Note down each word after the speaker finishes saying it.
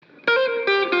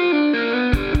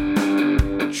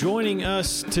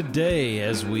us today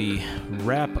as we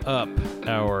wrap up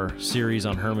our series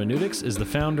on hermeneutics is the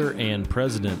founder and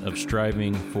president of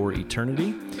Striving for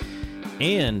Eternity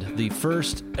and the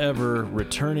first ever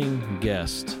returning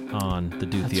guest on the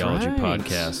Do Theology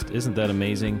podcast. Isn't that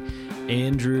amazing?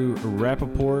 Andrew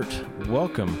Rappaport,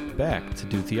 welcome back to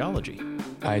Do Theology.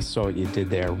 I saw what you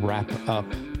did there. Wrap up.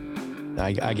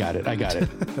 I got it.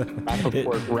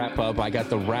 Rappaport, wrap up. I got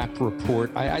the rap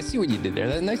report. I see what you did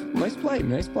there. Nice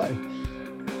play.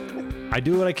 I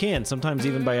do what I can, sometimes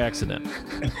even by accident.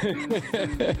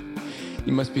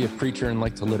 You must be a preacher and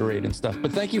like to literate and stuff.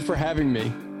 But thank you for having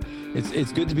me.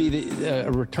 It's good to be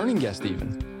a returning guest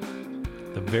even.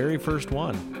 The very first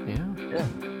one. Yeah.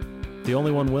 The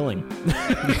only one willing.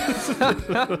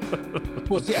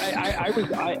 Well, see,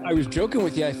 I was joking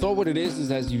with you. I thought what it is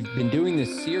as you've been doing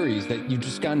this series that you've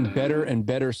just gotten better and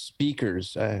better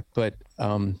speakers. But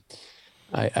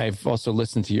I've also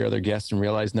listened to your other guests and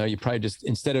realized, no, you probably just,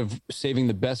 instead of saving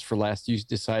the best for last, you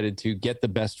decided to get the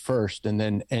best first and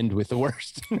then end with the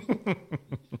worst.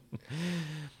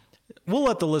 We'll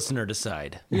let the listener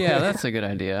decide. Yeah, that's a good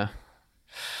idea.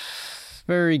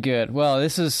 Very good. Well,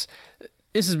 this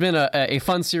has been a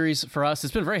fun series for us.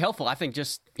 It's been very helpful, I think,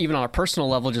 just even on a personal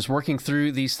level, just working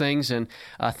through these things and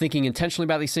thinking intentionally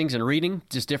about these things and reading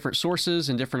just different sources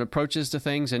and different approaches to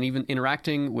things and even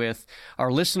interacting with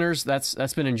our listeners.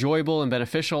 That's been enjoyable and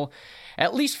beneficial.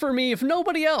 At least for me, if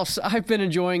nobody else, I've been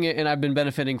enjoying it and I've been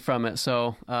benefiting from it.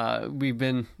 So we've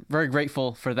been very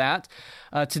grateful for that.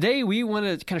 Today, we want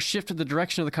to kind of shift the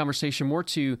direction of the conversation more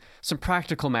to some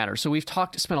practical matters. So we've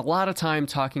spent a lot of time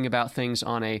talking about things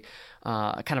on a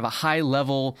kind of a high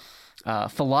level,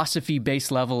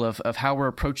 philosophy-based level of how we're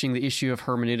approaching the issue of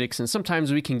hermeneutics. And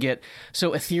sometimes we can get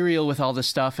so ethereal with all this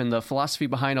stuff and the philosophy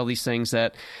behind all these things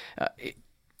that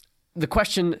the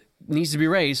question needs to be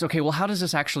raised, okay, well, how does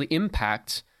this actually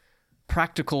impact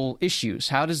practical issues?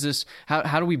 How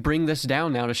do we bring this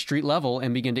down now to street level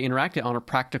and begin to interact it on a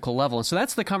practical level? And so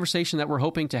that's the conversation that we're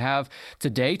hoping to have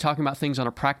today, talking about things on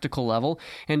a practical level.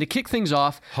 And to kick things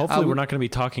off... Hopefully we're not going to be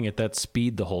talking at that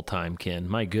speed the whole time, Ken.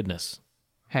 My goodness.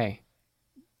 Hey.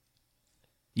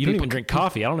 You don't even drink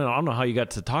coffee. I don't know how you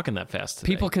got to talking that fast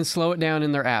today. People can slow it down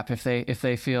in their app if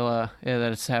they feel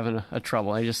that it's having a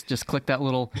trouble. I just click that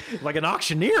little like an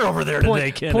auctioneer over there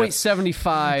today, Ken.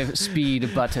 0.75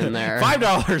 speed button there.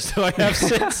 $5. So I have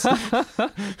 6.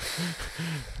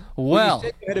 Well, you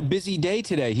said you had a busy day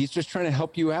today. He's just trying to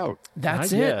help you out.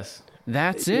 That's it.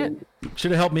 That's it.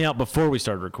 Should have helped me out before we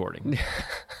started recording.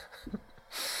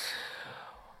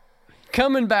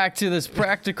 Coming back to this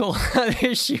practical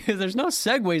issue, there's no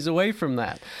segues away from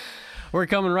that. We're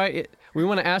coming right. We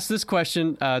want to ask this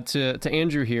question to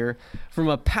Andrew here. From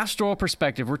a pastoral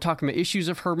perspective, we're talking about issues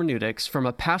of hermeneutics. From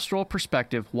a pastoral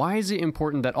perspective, why is it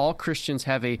important that all Christians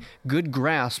have a good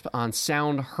grasp on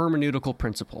sound hermeneutical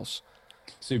principles?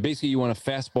 So basically, you want to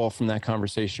fastball from that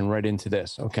conversation right into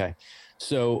this. Okay.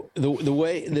 So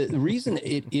the reason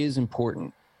it is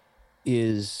important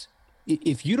is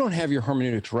if you don't have your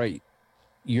hermeneutics right,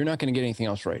 you're not going to get anything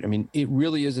else right. I mean, it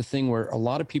really is a thing where a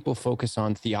lot of people focus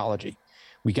on theology.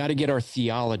 We got to get our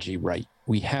theology right.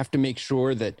 We have to make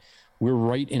sure that we're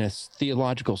right in a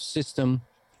theological system.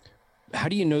 How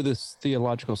do you know this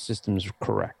theological system is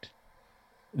correct?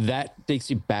 That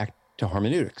takes you back to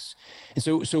hermeneutics. And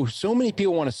so many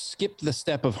people want to skip the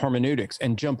step of hermeneutics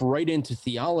and jump right into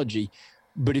theology.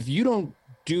 But if you don't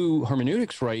do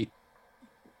hermeneutics right,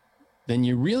 then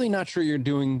you're really not sure you're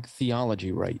doing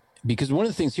theology right. Because one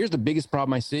of the things, here's the biggest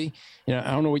problem I see, I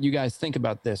don't know what you guys think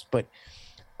about this, but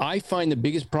I find the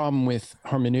biggest problem with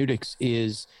hermeneutics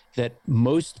is that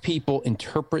most people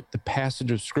interpret the passage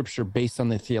of Scripture based on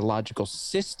the theological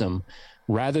system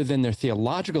rather than their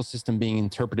theological system being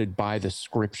interpreted by the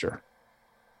Scripture.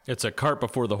 It's a cart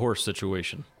before the horse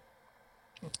situation.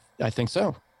 I think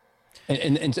so.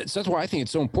 And so that's why I think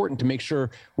it's so important to make sure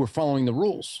we're following the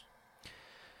rules.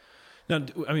 Now,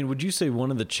 I mean, would you say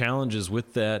one of the challenges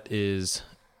with that is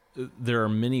there are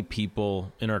many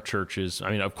people in our churches,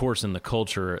 I mean, of course, in the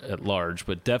culture at large,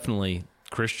 but definitely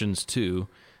Christians too,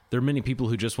 there are many people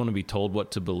who just want to be told what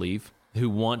to believe, who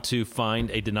want to find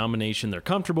a denomination they're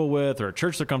comfortable with or a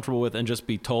church they're comfortable with and just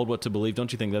be told what to believe.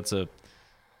 Don't you think that's a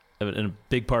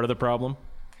big part of the problem?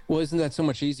 Well, isn't that so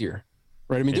much easier?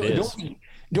 Right? I mean,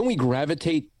 don't we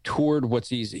gravitate toward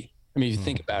what's easy? I mean, if you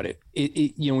think about it,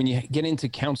 when you get into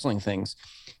counseling things,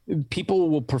 people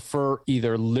will prefer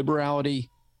either liberality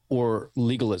or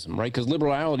legalism, right? Because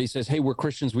liberality says, hey, we're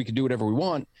Christians, we can do whatever we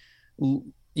want.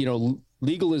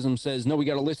 Legalism says, no, we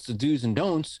got a list of do's and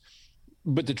don'ts.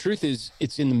 But the truth is,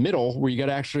 it's in the middle where you got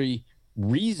to actually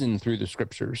reason through the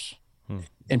Scriptures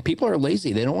And people are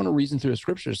lazy. They don't want to reason through the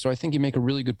scriptures. So I think you make a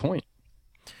really good point.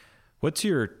 What's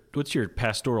your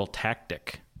pastoral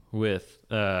tactic with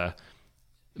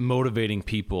motivating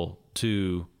people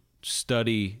to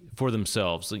study for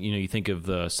themselves? You know, you think of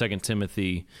the 2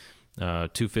 Timothy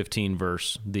 2:15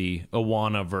 verse, the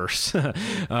Awana verse.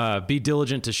 Be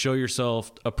diligent to show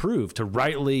yourself approved, to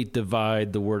rightly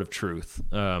divide the word of truth.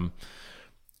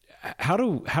 How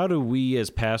do we as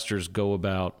pastors go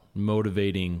about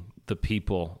motivating the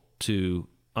people to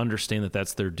understand that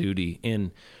that's their duty?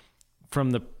 And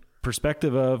from the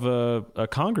perspective of a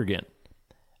congregant,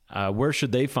 where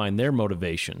should they find their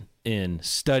motivation in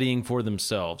studying for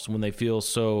themselves when they feel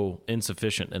so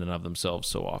insufficient in and of themselves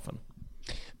so often?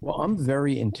 Well, I'm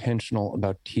very intentional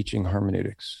about teaching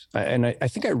hermeneutics. I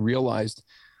think I realized,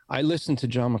 I listened to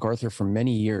John MacArthur for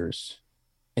many years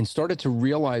and started to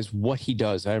realize what he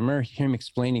does. I remember him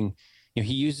explaining, you know,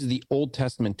 he uses the Old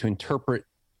Testament to interpret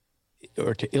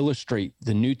or to illustrate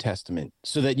the New Testament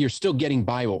so that you're still getting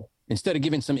Bible. Instead of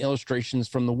giving some illustrations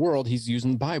from the world, he's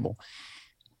using the Bible.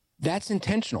 That's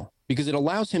intentional because it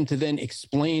allows him to then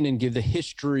explain and give the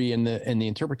history and the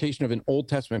interpretation of an Old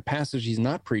Testament passage he's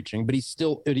not preaching, but he's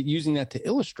still using that to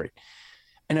illustrate.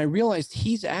 And I realized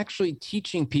he's actually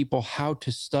teaching people how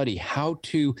to study, how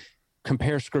to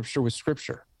compare scripture with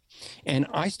scripture. And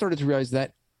I started to realize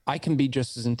that I can be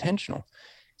just as intentional.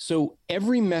 So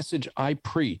every message I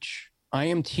preach, I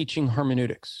am teaching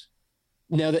hermeneutics.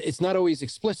 Now, it's not always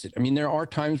explicit. I mean, there are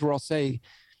times where I'll say,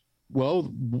 well,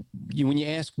 when you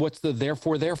ask what's the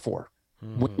therefore,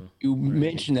 when you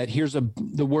mention that here's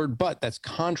the word but, that's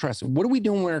contrast. What are we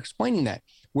doing when we're explaining that?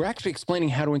 We're actually explaining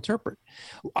how to interpret.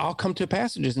 I'll come to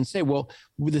passages and say, well,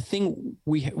 the thing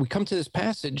we come to this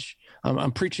passage,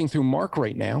 I'm preaching through Mark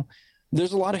right now.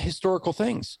 There's a lot of historical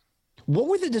things. What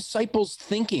were the disciples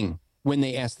thinking when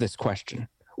they asked this question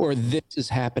or this is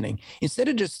happening? Instead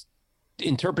of just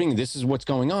interpreting this is what's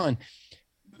going on,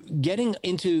 getting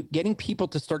people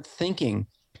to start thinking,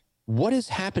 what is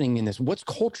happening in this? What's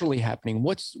culturally happening?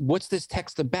 What's this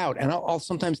text about? And I'll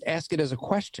sometimes ask it as a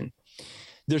question.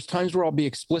 There's times where I'll be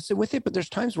explicit with it, but there's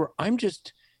times where I'm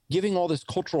just giving all this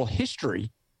cultural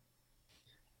history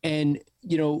and,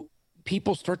 you know,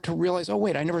 people start to realize, oh,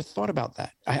 wait, I never thought about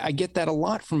that. I get that a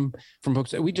lot from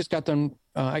folks. We just got done.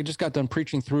 I just got done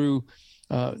preaching through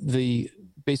the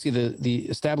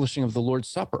establishing of the Lord's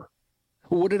Supper.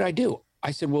 Well, what did I do? I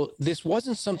said, well, this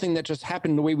wasn't something that just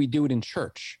happened the way we do it in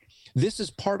church. This is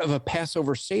part of a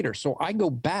Passover Seder. So I go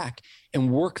back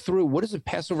and work through, what does a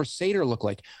Passover Seder look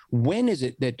like? When is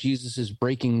it that Jesus is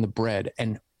breaking the bread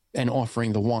and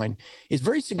offering the wine? It's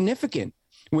very significant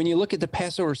when you look at the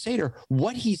Passover Seder,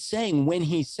 what he's saying when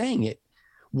he's saying it.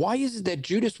 Why is it that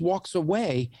Judas walks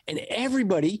away and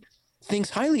everybody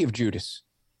thinks highly of Judas?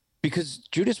 Because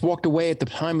Judas walked away at the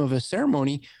time of a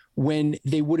ceremony when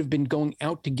they would have been going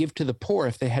out to give to the poor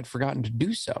if they had forgotten to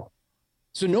do so.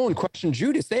 So no one questioned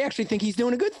Judas. They actually think he's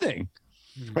doing a good thing,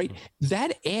 right?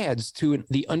 That adds to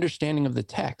the understanding of the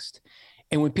text.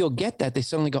 And when people get that, they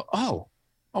suddenly go, oh,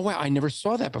 wow, I never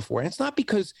saw that before. And it's not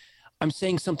because I'm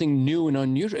saying something new and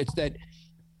unusual. It's that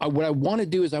what I want to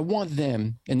do is I want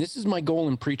them, and this is my goal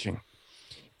in preaching,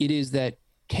 it is that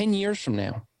 10 years from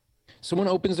now, someone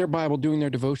opens their Bible doing their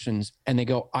devotions and they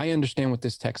go, I understand what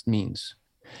this text means.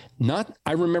 Not,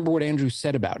 I remember what Andrew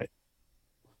said about it,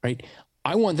 right?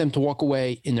 I want them to walk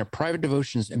away in their private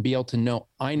devotions and be able to know,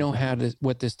 I know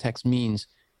what this text means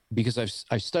because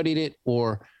I've studied it,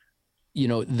 or, you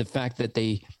know, the fact that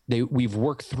we've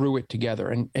worked through it together.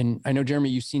 And I know, Jeremy,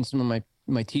 you've seen some of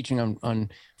my teaching on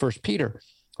 1 Peter,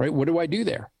 right? What do I do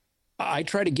there? I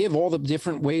try to give all the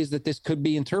different ways that this could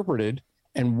be interpreted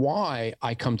and why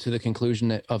I come to the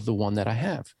conclusion of the one that I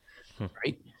have,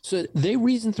 right? So they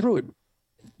reason through it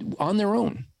on their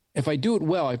own. If I do it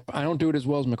well, I don't do it as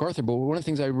well as MacArthur, but one of the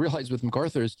things I realized with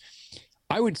MacArthur is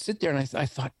I would sit there and I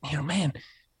thought, you know, man,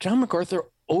 John MacArthur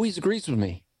always agrees with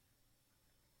me.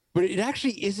 But it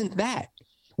actually isn't that.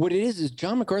 What it is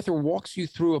John MacArthur walks you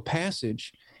through a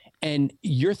passage and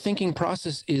your thinking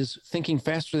process is thinking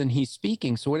faster than he's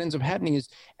speaking. So what ends up happening is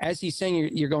as he's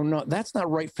saying, you're going, no, that's not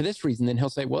right for this reason. Then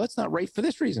he'll say, well, it's not right for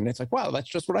this reason. It's like, wow, that's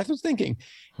just what I was thinking.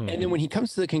 And then when he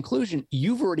comes to the conclusion,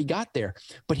 you've already got there,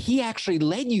 but he actually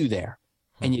led you there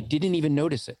and you didn't even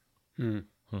notice it.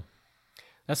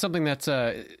 That's something that's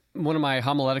one of my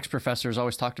homiletics professors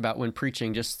always talked about when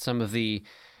preaching, just some of the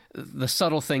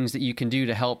subtle things that you can do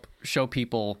to help show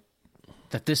people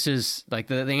that this is like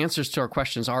the answers to our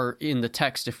questions are in the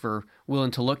text if we're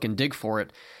willing to look and dig for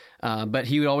it. But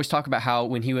he would always talk about how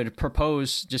when he would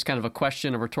propose just kind of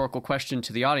a rhetorical question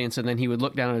to the audience, and then he would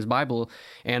look down at his Bible,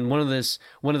 and one of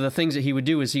the things that he would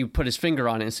do is he would put his finger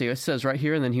on it and say, it says right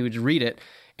here, and then he would read it.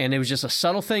 And it was just a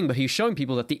subtle thing, but he's showing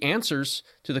people that the answers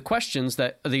to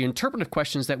the interpretive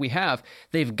questions that we have,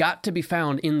 they've got to be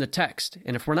found in the text.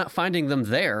 And if we're not finding them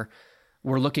there,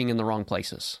 we're looking in the wrong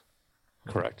places.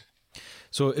 Correct.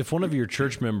 So if one of your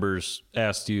church members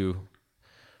asked you,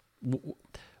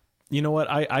 you know what,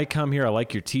 I come here, I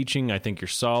like your teaching, I think you're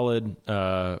solid,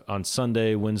 on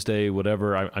Sunday, Wednesday,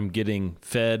 whatever, I'm getting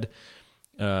fed,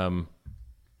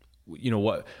 you know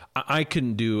what, I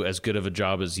couldn't do as good of a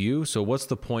job as you, so what's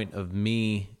the point of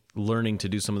me learning to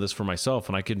do some of this for myself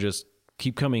when I could just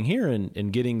keep coming here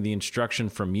and getting the instruction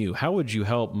from you? How would you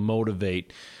help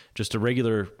motivate just a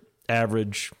regular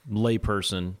average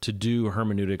layperson to do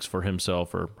hermeneutics for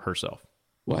himself or herself?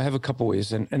 Well, I have a couple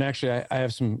ways. And actually, I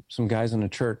have some guys in the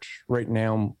church right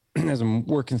now as I'm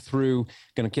working through,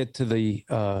 going to get to the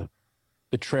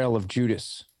trail of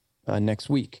Judas next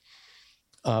week.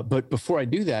 But before I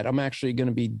do that, I'm actually going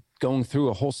to be going through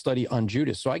a whole study on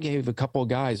Judas. So I gave a couple of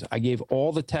guys, I gave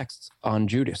all the texts on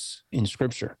Judas in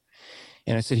Scripture.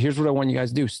 And I said, here's what I want you guys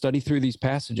to do. Study through these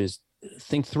passages.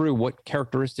 Think through what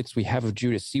characteristics we have of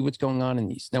Judas. See what's going on in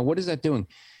these. Now, what is that doing?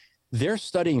 They're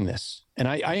studying this. And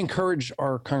I encourage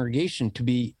our congregation to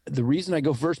be, the reason I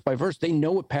go verse by verse, they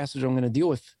know what passage I'm going to deal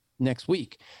with next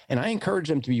week. And I encourage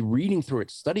them to be reading through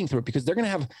it, studying through it, because they're going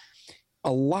to have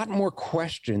a lot more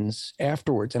questions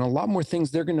afterwards and a lot more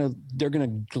things they're going to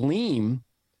glean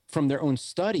from their own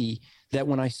study, that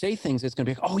when I say things, it's going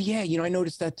to be like, oh yeah, I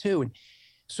noticed that too. And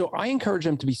so I encourage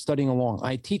them to be studying along.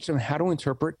 I teach them how to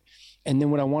interpret. And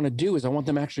then what I want to do is I want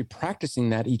them actually practicing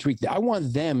that each week. I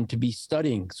want them to be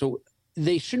studying. So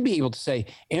they should be able to say,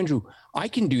 Andrew, I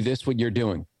can do this, what you're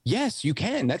doing. Yes, you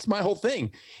can. That's my whole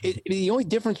thing. The only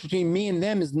difference between me and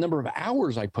them is the number of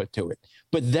hours I put to it.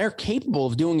 But they're capable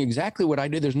of doing exactly what I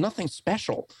do. There's nothing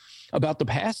special about the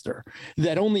pastor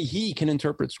that only he can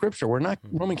interpret Scripture. We're not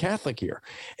Roman Catholic here.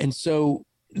 And so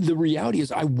the reality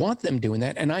is I want them doing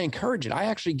that, and I encourage it. I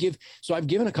actually I've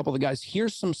given a couple of the guys,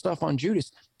 here's some stuff on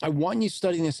Judas. I want you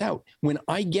studying this out. When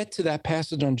I get to that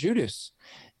passage on Judas,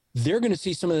 they're going to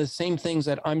see some of the same things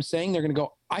that I'm saying. They're going to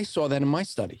go, I saw that in my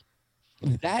study.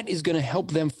 That is going to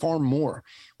help them far more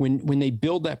when they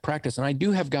build that practice. And I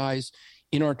do have guys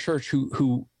in our church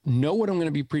who know what I'm going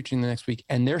to be preaching the next week,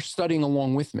 and they're studying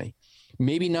along with me.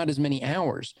 Maybe not as many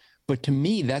hours, but to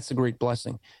me, that's a great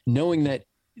blessing, knowing that,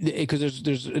 because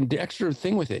there's an extra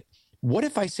thing with it. What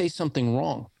if I say something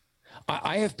wrong?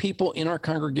 I have people in our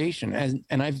congregation,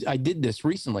 and I did this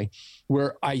recently,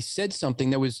 where I said something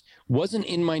that wasn't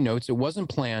in my notes, it wasn't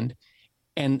planned,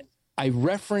 and I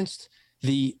referenced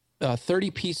the 30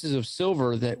 pieces of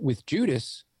silver that with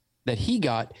Judas that he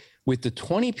got with the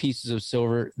 20 pieces of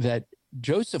silver that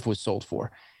Joseph was sold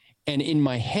for. And in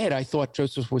my head, I thought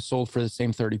Joseph was sold for the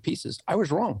same 30 pieces. I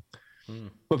was wrong.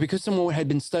 But because someone had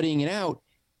been studying it out,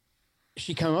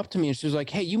 she came up to me and she was like,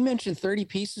 hey, you mentioned 30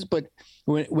 pieces, but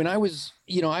when I was,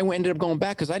 I ended up going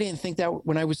back because I didn't think that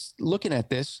when I was looking at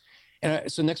this.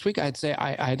 And so next week I'd say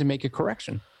I had to make a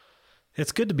correction.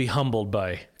 It's good to be humbled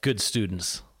by good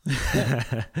students.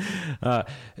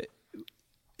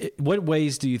 What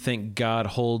ways do you think God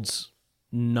holds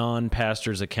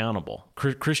non-pastors accountable?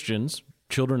 Christians,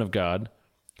 children of God,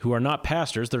 who are not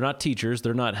pastors, they're not teachers,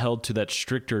 they're not held to that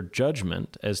stricter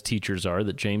judgment as teachers are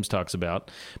that James talks about.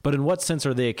 But in what sense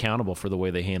are they accountable for the way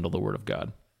they handle the Word of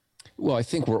God? Well, I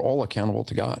think we're all accountable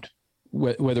to God,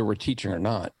 whether we're teaching or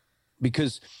not,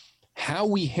 because how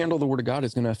we handle the Word of God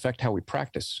is going to affect how we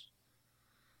practice.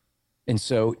 And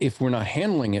so if we're not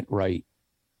handling it right,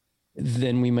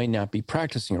 then we may not be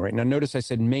practicing it right. Now, notice I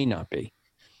said may not be,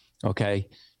 okay?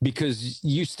 Because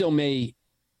you still may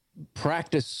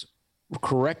practice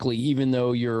correctly, even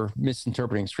though you're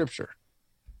misinterpreting Scripture.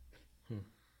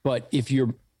 But if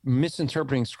you're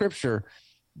misinterpreting Scripture,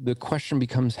 the question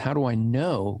becomes, how do I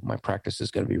know my practice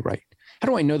is going to be right? How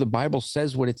do I know the Bible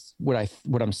says what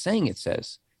I'm saying it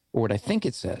says, or what I think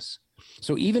it says?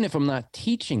 So even if I'm not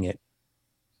teaching it,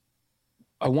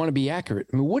 I want to be accurate.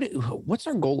 I mean, what's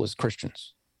our goal as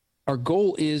Christians? Our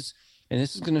goal is, and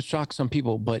this is going to shock some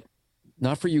people, but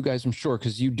not for you guys, I'm sure,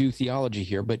 because you do theology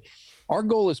here, but our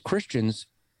goal as Christians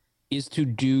is to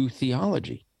do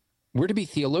theology. We're to be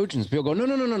theologians. People go,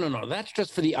 no. That's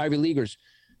just for the Ivy Leaguers.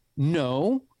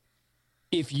 No.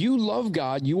 If you love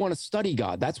God, you want to study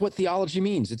God. That's what theology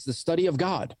means. It's the study of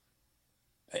God.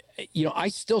 I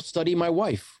still study my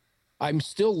wife. I'm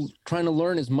still trying to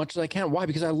learn as much as I can. Why?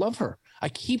 Because I love her. I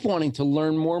keep wanting to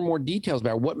learn more and more details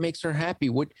about what makes her happy,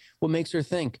 what makes her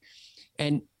think.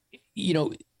 And,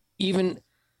 even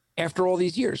after all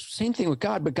these years. Same thing with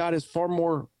God, but God is far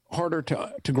more harder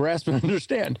to grasp and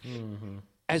understand. Mm-hmm.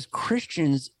 As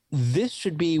Christians, this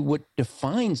should be what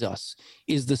defines us,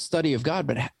 is the study of God.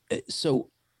 But so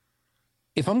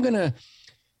if I'm going to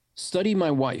study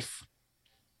my wife,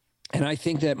 and I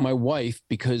think that my wife,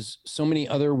 because so many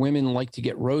other women like to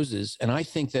get roses, and I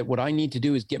think that what I need to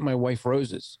do is get my wife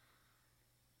roses.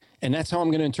 And that's how I'm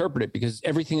going to interpret it, because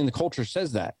everything in the culture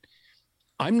says that.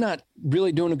 I'm not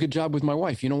really doing a good job with my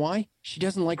wife. You know why? She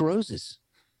doesn't like roses.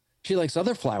 She likes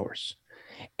other flowers.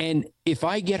 And if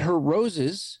I get her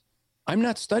roses, I'm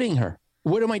not studying her.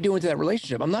 What am I doing to that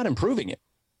relationship? I'm not improving it.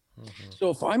 Mm-hmm. So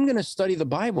if I'm going to study the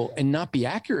Bible and not be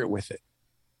accurate with it,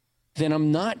 then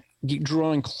I'm not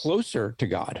drawing closer to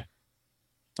God.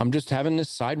 I'm just having this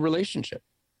side relationship.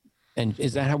 And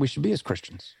is that how we should be as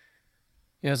Christians?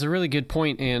 Yeah, it's a really good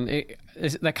point, and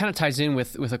that kind of ties in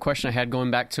with a question I had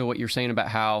going back to what you're saying about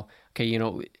how,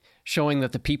 showing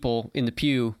that the people in the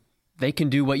pew, they can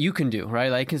do what you can do,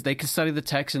 right? They can study the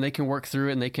text and they can work through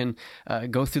it and they can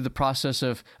go through the process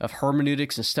of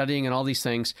hermeneutics and studying and all these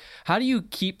things. How do you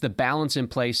keep the balance in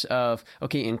place of,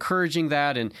 encouraging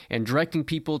that and directing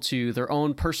people to their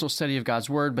own personal study of God's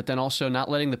word, but then also not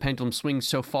letting the pendulum swing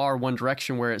so far one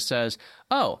direction where it says,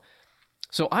 oh,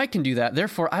 so I can do that,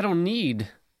 therefore I don't need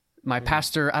my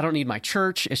pastor, I don't need my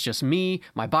church, it's just me,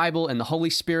 my Bible, and the Holy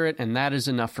Spirit, and that is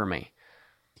enough for me.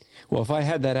 Well, if I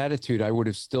had that attitude, I would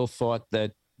have still thought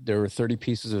that there were 30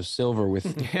 pieces of silver with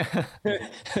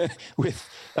with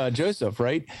Joseph,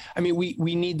 right? I mean,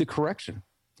 we need the correction.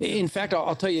 In fact,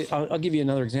 I'll tell you, I'll give you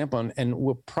another example, and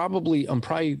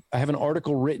I have an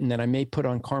article written that I may put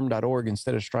on carm.org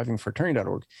instead of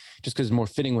strivingforeternity.org, just because it's more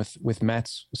fitting with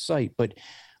Matt's site. But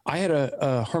I had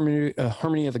a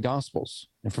harmony of the Gospels.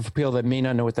 And for people that may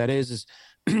not know what that is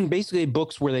basically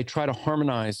books where they try to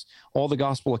harmonize all the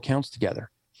gospel accounts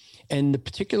together. And the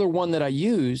particular one that I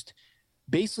used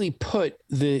basically put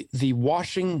the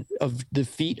washing of the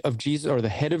feet of Jesus, or the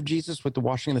head of Jesus, with the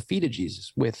washing of the feet of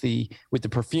Jesus, with the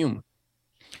perfume.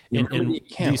 And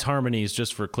these harmonies,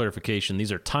 just for clarification,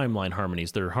 these are timeline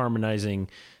harmonies. They're harmonizing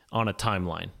on a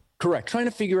timeline. Correct. Trying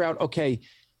to figure out,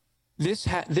 this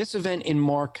event in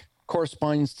Mark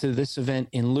corresponds to this event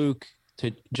in Luke,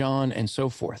 to John, and so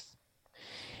forth.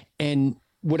 And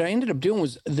what I ended up doing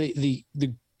was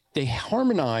they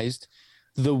harmonized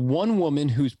the one woman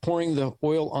who's pouring the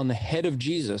oil on the head of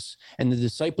Jesus, and the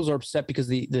disciples are upset because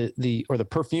the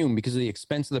perfume, because of the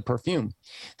expense of the perfume.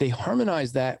 They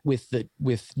harmonized that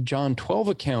with John 12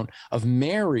 account of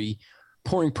Mary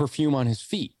pouring perfume on his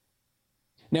feet.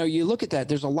 Now, you look at that,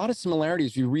 there's a lot of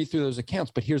similarities if you read through those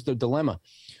accounts, but here's the dilemma.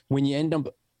 When you end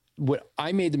up, what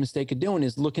I made the mistake of doing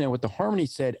is looking at what the harmony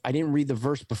said. I didn't read the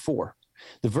verse before.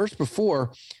 The verse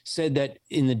before said that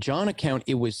in the John account,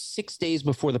 it was 6 days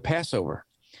before the Passover.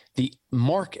 The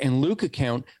Mark and Luke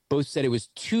account both said it was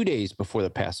 2 days before the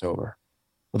Passover.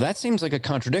 Well, that seems like a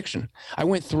contradiction. I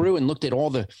went through and looked at all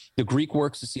the Greek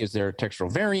works to see, is there a textual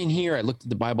variant here? I looked at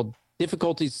the Bible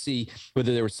difficulties to see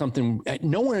whether there was something.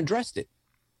 No one addressed it.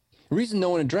 The reason no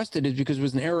one addressed it is because it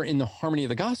was an error in the harmony of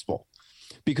the gospel.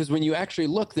 Because when you actually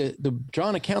look, the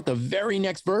John account, the very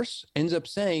next verse ends up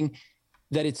saying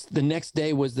that it's the next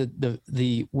day was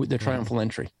the triumphal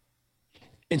entry.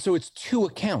 And so it's two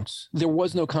accounts. There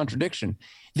was no contradiction.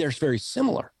 They're very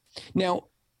similar. Now,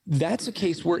 that's a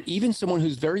case where even someone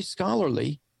who's very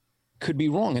scholarly could be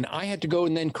wrong. And I had to go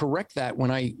and then correct that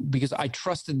because I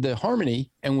trusted the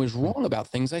harmony and was wrong about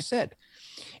things I said.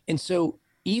 And so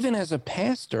even as a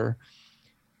pastor,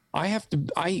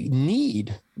 I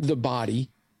need the body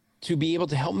to be able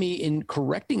to help me in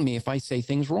correcting me if I say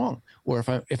things wrong, or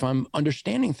if I'm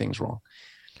understanding things wrong.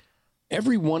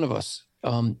 Every one of us,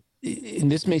 and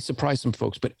this may surprise some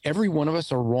folks, but every one of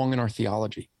us are wrong in our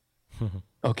theology.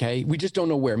 Okay? We just don't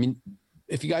know where. I mean,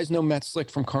 if you guys know Matt Slick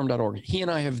from carm.org, he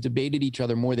and I have debated each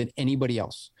other more than anybody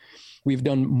else. We've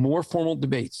done more formal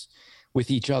debates with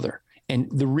each other. And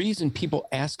the reason people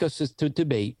ask us to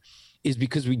debate is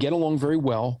because we get along very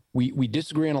well. We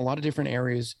disagree on a lot of different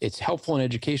areas. It's helpful and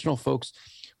educational, folks.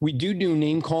 We do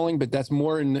name calling, but that's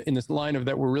more in this line of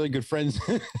that we're really good friends.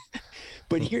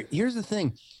 But here's the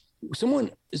thing.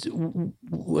 Someone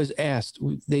was asked,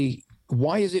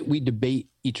 why is it we debate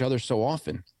each other so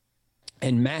often?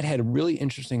 And Matt had a really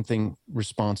interesting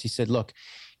response. He said, look,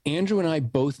 Andrew and I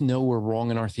both know we're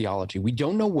wrong in our theology. We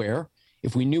don't know where.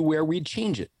 If we knew where, we'd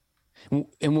change it. And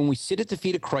when we sit at the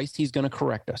feet of Christ, he's going to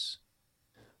correct us.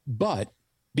 But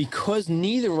because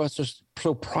neither of us are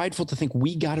so prideful to think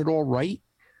we got it all right,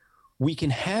 we can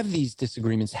have these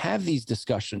disagreements, have these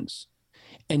discussions,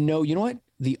 and know, you know what?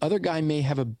 The other guy may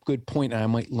have a good point, and I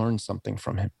might learn something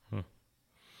from him.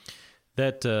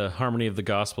 That Harmony of the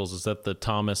Gospels, is that the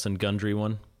Thomas and Gundry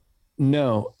one?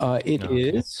 No, it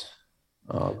is.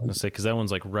 I was gonna say, because that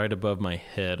one's like right above my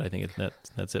head. I think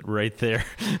that's it right there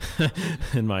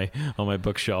on my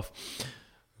bookshelf.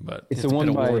 But it's the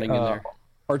one by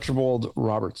Archibald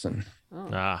Robertson.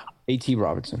 A.T.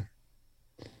 Robertson.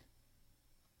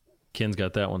 Ken's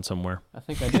got that one somewhere. I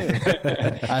think I do.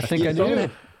 I think I do.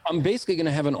 I'm basically going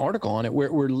to have an article on it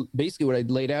where basically what I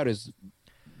laid out is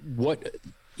what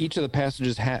each of the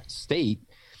passages state,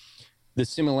 the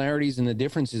similarities and the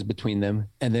differences between them,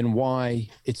 and then why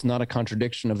it's not a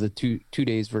contradiction of the two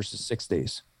days versus 6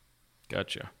 days.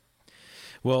 Gotcha.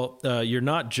 Well, you're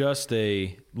not just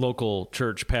a local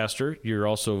church pastor. You're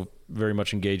also very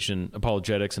much engaged in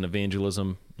apologetics and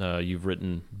evangelism. You've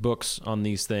written books on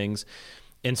these things.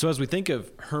 And so as we think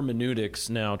of hermeneutics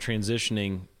now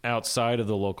transitioning outside of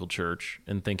the local church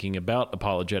and thinking about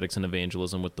apologetics and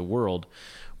evangelism with the world,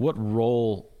 what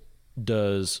role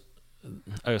does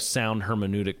a sound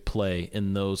hermeneutic play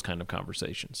in those kind of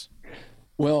conversations?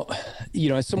 Well,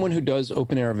 as someone who does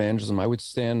open air evangelism, I would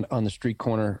stand on the street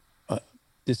corner.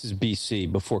 This is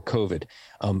BC, before COVID.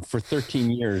 For 13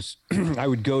 years, I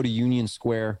would go to Union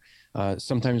Square,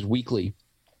 sometimes weekly,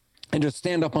 and just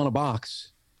stand up on a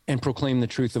box and proclaim the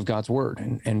truth of God's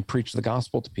word and preach the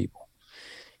gospel to people.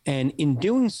 And in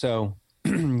doing so,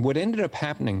 what ended up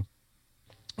happening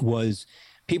was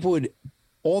people would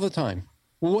all the time,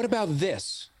 well, what about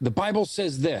this? The Bible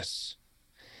says this.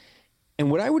 And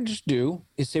what I would just do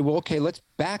is say, well, okay, let's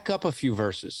back up a few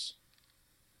verses.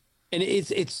 And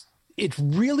it's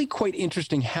really quite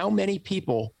interesting how many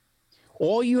people,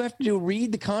 all you have to do,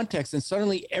 read the context, and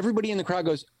suddenly everybody in the crowd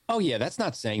goes, oh yeah, that's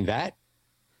not saying that.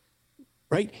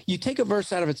 Right? You take a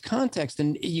verse out of its context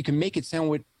and you can make it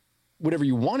sound whatever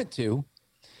you want it to.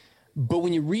 But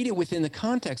when you read it within the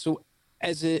context, so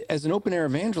as an open air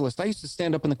evangelist, I used to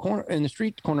stand up in the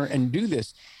street corner and do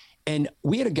this. And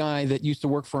we had a guy that used to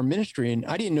work for our ministry, and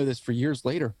I didn't know this for years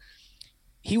later.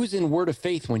 He was in Word of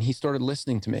Faith when he started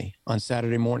listening to me on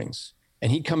Saturday mornings.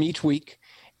 And he'd come each week,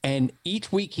 and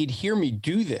each week he'd hear me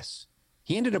do this.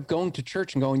 He ended up going to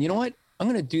church and going, you know what? I'm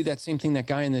going to do that same thing that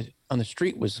guy on the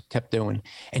street kept doing.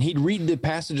 And he'd read the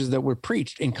passages that were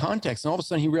preached in context. And all of a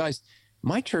sudden he realized,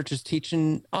 my church is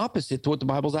teaching opposite to what the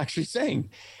Bible's actually saying.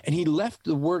 And he left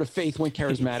the Word of Faith, went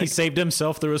charismatic. He saved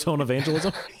himself through his own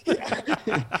evangelism?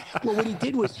 Well, what he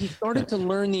did was he started to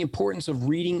learn the importance of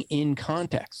reading in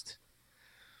context,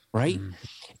 right?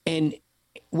 And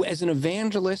as an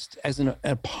evangelist, as an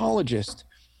apologist,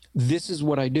 this is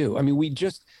what I do. I mean,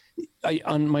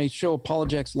 on my show,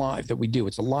 Apologetics Live, that we do,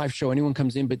 it's a live show. Anyone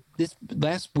comes in. But this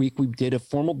last week, we did a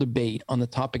formal debate on the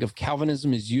topic of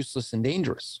Calvinism is useless and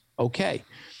dangerous. Okay,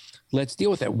 let's deal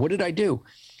with that. What did I do?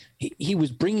 He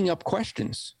was bringing up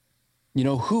questions.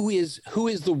 Who is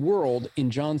the world in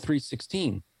John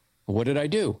 3:16? What did I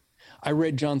do? I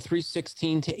read John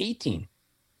 3:16 to 18.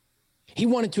 He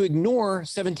wanted to ignore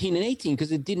 17 and 18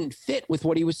 because it didn't fit with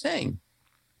what he was saying,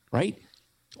 right?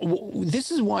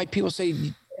 This is why people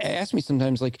ask me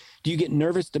sometimes, like, do you get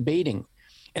nervous debating?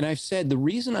 And I've said the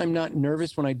reason I'm not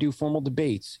nervous when I do formal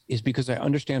debates is because I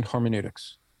understand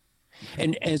hermeneutics.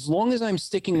 And as long as I'm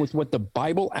sticking with what the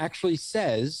Bible actually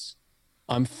says,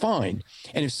 I'm fine.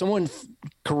 And if someone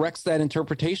corrects that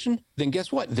interpretation, then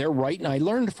guess what? They're right, and I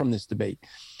learned from this debate.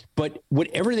 But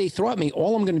whatever they throw at me,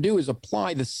 all I'm going to do is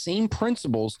apply the same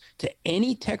principles to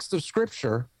any text of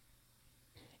Scripture.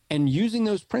 And using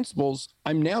those principles,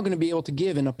 I'm now going to be able to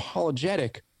give an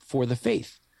apologetic for the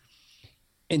faith.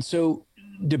 And so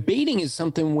debating is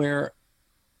something where,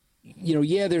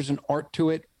 there's an art to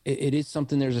it. It is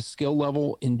something, there's a skill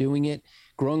level in doing it.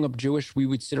 Growing up Jewish, we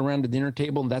would sit around the dinner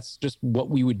table, and that's just what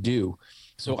we would do.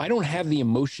 So I don't have the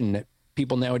emotion that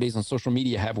people nowadays on social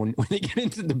media have when they get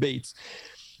into debates.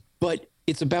 But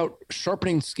it's about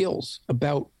sharpening skills,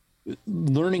 about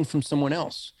learning from someone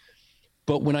else.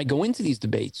 But when I go into these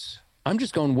debates, I'm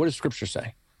just going, what does Scripture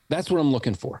say? That's what I'm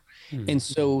looking for. And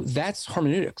so that's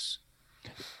hermeneutics.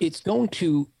 It's going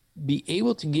to be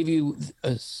able to give you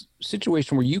a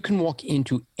situation where you can walk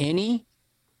into any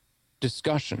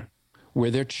discussion where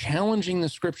they're challenging the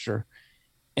Scripture,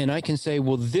 and I can say,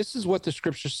 well, this is what the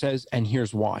Scripture says, and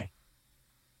here's why.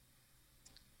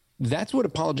 That's what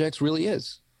apologetics really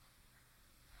is.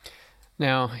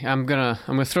 Now, I'm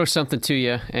gonna throw something to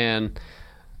you, and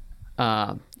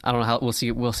I don't know how we'll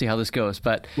see how this goes,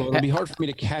 but it'll be hard for me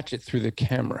to catch it through the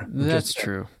camera. That's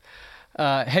true.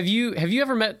 Have you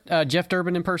ever met Jeff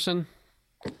Durbin in person?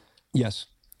 Yes.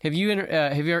 Have you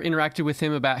ever interacted with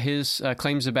him about his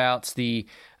claims about the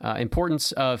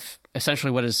importance of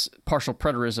essentially what is partial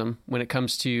preterism when it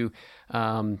comes to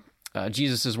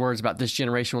Jesus' words about this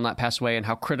generation will not pass away and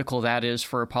how critical that is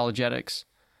for apologetics?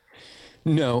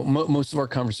 No, most of our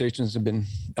conversations have been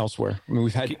elsewhere. I mean,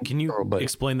 we've had. Can you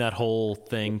explain that whole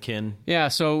thing, Ken? Yeah.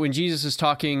 So when Jesus is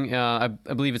talking, I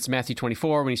believe it's Matthew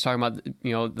 24, when he's talking about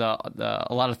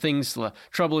a lot of things, the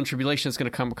trouble and tribulation that's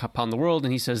going to come upon the world,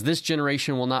 and he says this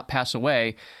generation will not pass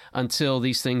away until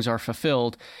these things are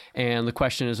fulfilled. And the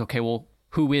question is, okay, well,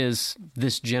 who is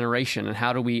this generation, and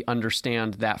how do we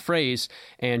understand that phrase?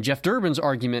 And Jeff Durbin's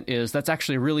argument is that's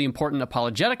actually a really important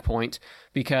apologetic point,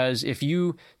 because if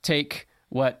you take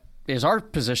what is our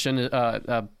position,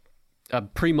 a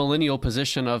premillennial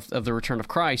position of the return of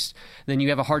Christ, then you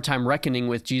have a hard time reckoning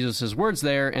with Jesus' words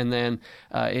there, and then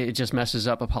it just messes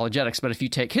up apologetics. But if you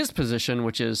take his position,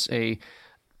 which is a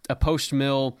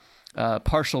post-mill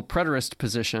partial preterist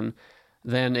position,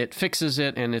 then it fixes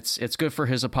it, and it's good for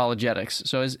his apologetics.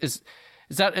 So is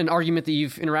that an argument that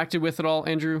you've interacted with at all,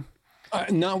 Andrew?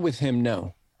 Not with him,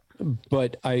 no.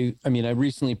 But I mean, I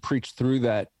recently preached through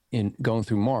that in going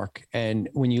through Mark, and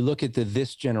when you look at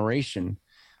this generation,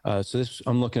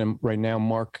 I'm looking at right now,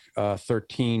 Mark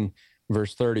 13,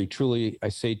 verse 30. Truly, I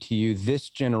say to you, this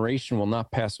generation will not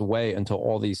pass away until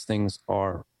all these things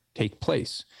take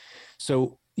place.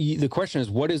 So the question is,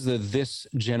 what is this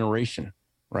generation,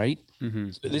 right?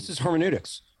 Mm-hmm. So this is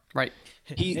hermeneutics. Right.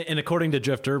 And according to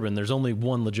Jeff Durbin, there's only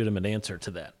one legitimate answer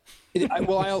to that.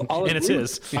 I'll and it's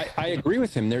his. I agree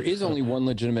with him. There is only one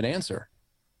legitimate answer,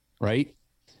 right?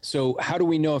 So how do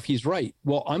we know if he's right?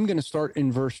 Well, I'm going to start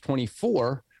in verse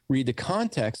 24, read the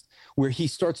context, where he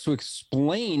starts to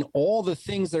explain all the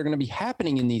things that are going to be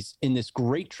happening in this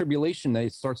great tribulation that he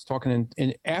starts talking.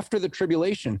 And after the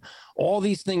tribulation, all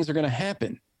these things are going to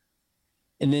happen.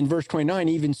 And then verse 29,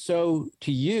 even so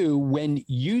to you, when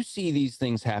you see these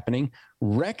things happening,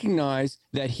 recognize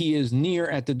that he is near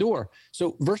at the door.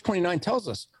 So verse 29 tells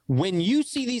us, when you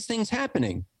see these things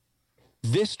happening,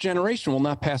 this generation will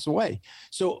not pass away.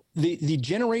 So the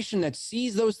generation that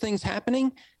sees those things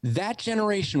happening, that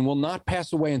generation will not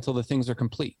pass away until the things are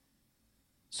complete.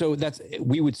 So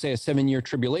we would say a 7-year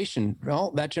tribulation.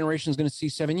 Well, that generation is going to see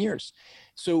 7 years.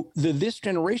 So this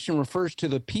generation refers to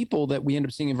the people that we end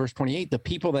up seeing in verse 28, the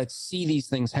people that see these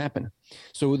things happen.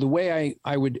 So the way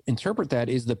I would interpret that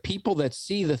is the people that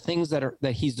see the things that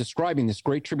he's describing, this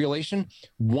great tribulation,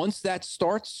 once that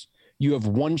starts, you have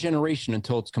one generation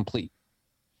until it's complete.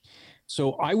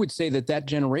 So I would say that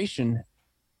generation,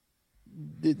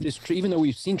 even though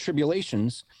we've seen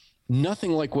tribulations,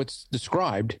 nothing like what's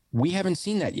described, we haven't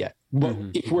seen that yet. But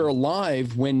if we're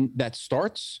alive when that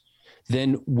starts,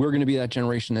 then we're going to be that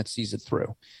generation that sees it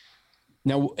through.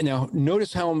 Now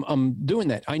notice how I'm doing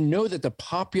that. I know that the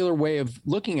popular way of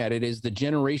looking at it is the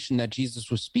generation that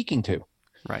Jesus was speaking to.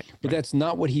 Right. But that's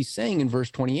not what he's saying in verse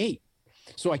 28.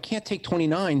 So I can't take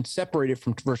 29, separate it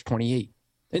from verse 28.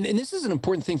 And this is an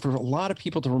important thing for a lot of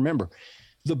people to remember.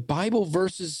 The Bible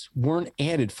verses weren't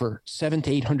added for 700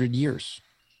 to 800 years.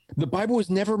 The Bible was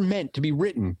never meant to be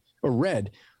written or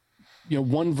read,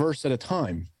 one verse at a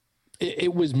time.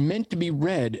 It was meant to be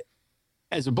read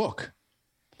as a book.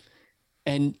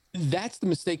 And that's the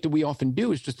mistake that we often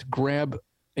do, is just to grab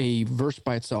a verse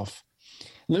by itself.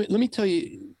 Let me tell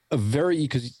you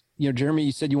because, Jeremy,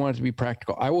 you said you wanted to be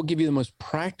practical. I will give you the most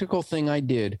practical thing I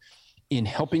did in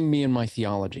helping me in my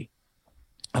theology.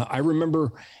 I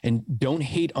remember, and don't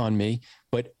hate on me,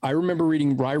 but I remember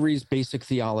reading Ryrie's Basic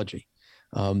Theology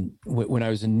when I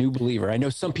was a new believer. I know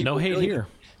some people— No hate here.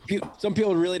 Some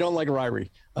people really don't like Ryrie,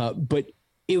 but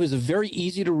it was a very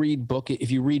easy to read book. If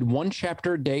you read one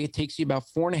chapter a day, it takes you about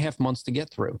 4.5 months to get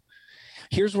through.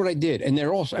 Here's what I did. And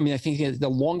they're also, I think the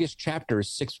longest chapter is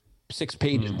six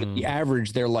pages, but the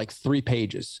average, they're like 3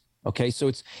 pages. Okay,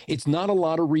 so it's not a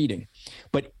lot of reading,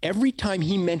 but every time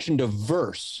he mentioned a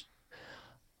verse,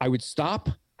 I would stop,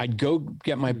 I'd go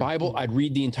get my Bible, I'd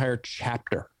read the entire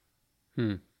chapter.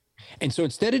 And so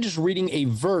instead of just reading a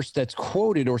verse that's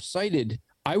quoted or cited,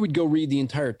 I would go read the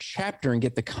entire chapter and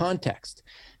get the context.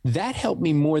 That helped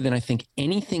me more than I think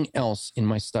anything else in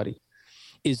my study,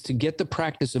 is to get the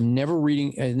practice of never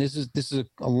reading. And this is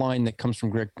a line that comes from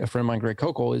a friend of mine, Greg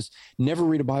Kokel, is never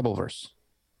read a Bible verse.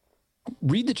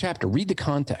 Read the chapter, read the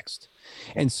context.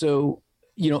 And so,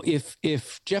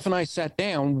 if Jeff and I sat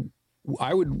down,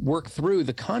 I would work through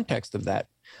the context of that.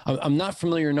 I'm not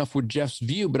familiar enough with Jeff's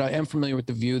view, but I am familiar with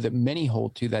the view that many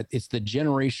hold to, that it's the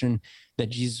generation that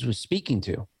Jesus was speaking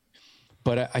to.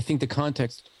 But I think the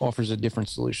context offers a different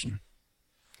solution.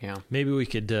 Yeah. Maybe we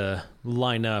could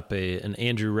line up an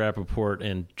Andrew Rappaport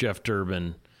and Jeff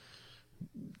Durbin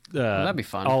that'd be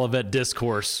fun. Olivet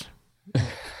discourse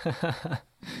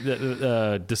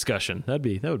discussion. That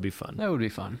would be fun. That would be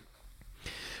fun.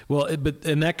 Well,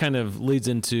 and that kind of leads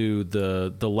into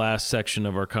the last section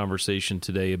of our conversation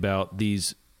today about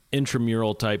these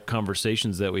intramural type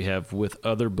conversations that we have with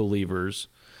other believers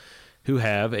who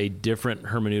have a different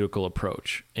hermeneutical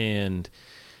approach. And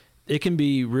it can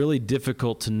be really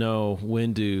difficult to know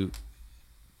when to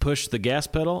push the gas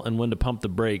pedal and when to pump the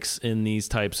brakes in these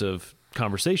types of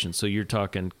conversations. So you're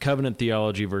talking covenant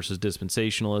theology versus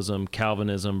dispensationalism,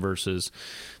 Calvinism versus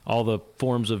all the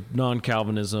forms of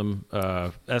non-Calvinism,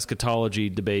 eschatology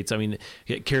debates. I mean,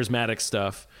 charismatic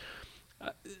stuff.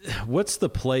 What's the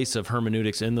place of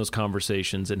hermeneutics in those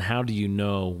conversations, and how do you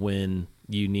know when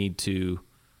you need to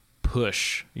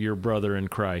push your brother in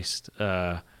Christ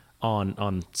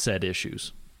on said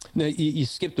issues? Now, you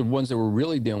skipped the ones that we're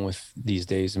really dealing with these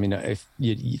days. I mean, if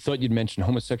you thought you'd mention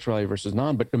homosexuality versus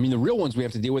non, but I mean, the real ones we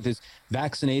have to deal with is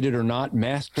vaccinated or not,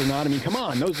 masked or not. I mean, come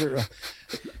on, those are.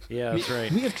 Yeah, that's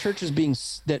right. We have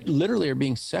churches that literally are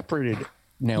being separated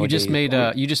nowadays.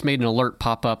 You just made an alert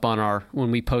pop up on when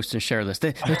we post and share this.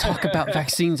 They talk about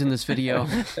vaccines in this video.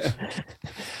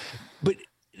 But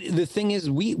the thing is,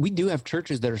 we do have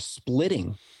churches that are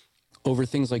splitting over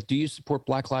things like, do you support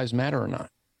Black Lives Matter or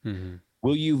not? Mm-hmm.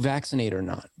 Will you vaccinate or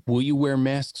not? Will you wear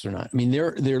masks or not? I mean,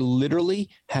 they're literally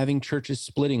having churches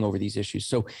splitting over these issues.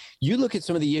 So you look at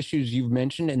some of the issues you've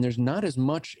mentioned, and there's not as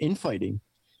much infighting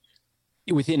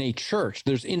within a church.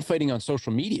 There's infighting on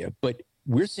social media, but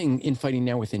we're seeing infighting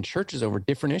now within churches over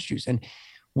different issues. And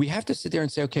we have to sit there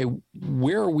and say, okay,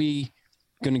 where are we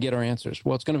going to get our answers?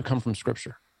 Well, it's going to come from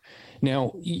Scripture.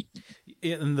 Now,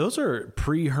 and those are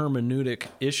pre-hermeneutic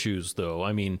issues, though.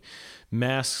 I mean,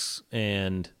 masks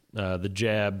and the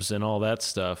jabs and all that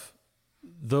stuff,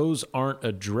 those aren't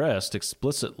addressed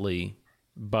explicitly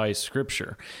by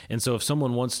Scripture. And so if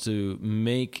someone wants to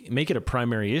make it a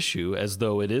primary issue as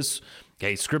though it is,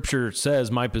 okay, Scripture says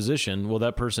my position, well,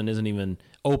 that person isn't even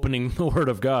opening the Word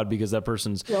of God because that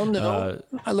person's... Well, no.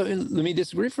 Let me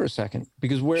disagree for a second,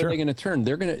 because where are they going to turn?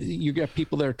 You got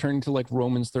people that are turning to like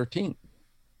Romans 13,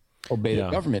 obey the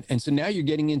government. And so now you're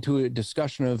getting into a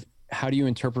discussion of how do you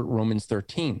interpret Romans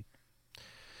 13?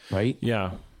 Right?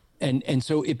 Yeah. And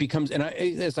so it becomes, and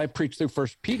as I preach through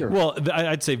First Peter. Well,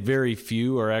 I'd say very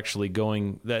few are actually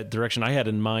going that direction. I had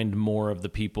in mind more of the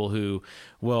people who,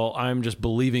 well, I'm just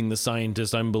believing the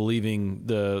scientists, I'm believing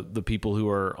the people who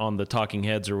are on the talking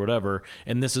heads or whatever,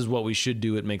 and this is what we should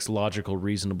do. It makes logical,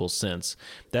 reasonable sense.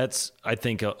 That's, I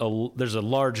think, there's a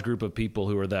large group of people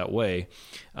who are that way.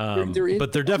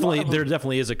 But there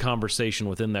definitely is a conversation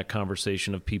within that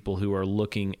conversation of people who are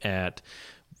looking at,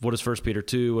 what does 1 Peter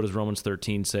 2, what does Romans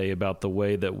 13 say about the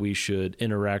way that we should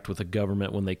interact with the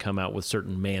government when they come out with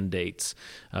certain mandates?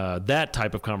 That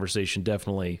type of conversation,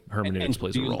 definitely hermeneutics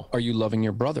plays a role. Are you loving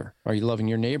your brother? Are you loving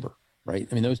your neighbor? Right?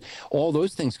 I mean, all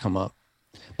those things come up.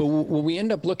 But what we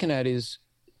end up looking at is,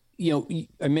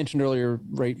 I mentioned earlier,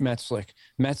 right, Matt Slick.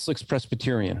 Matt Slick's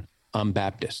Presbyterian. I'm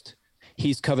Baptist.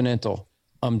 He's covenantal.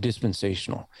 I'm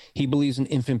dispensational. He believes in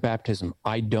infant baptism.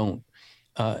 I don't.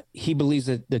 He believes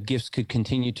that the gifts could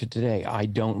continue to today. I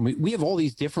don't. We have all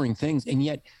these differing things, and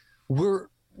yet we're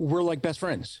like best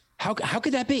friends. How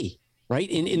could that be, right?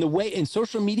 In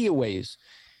social media ways.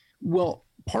 Well,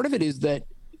 part of it is that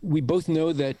we both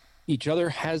know that each other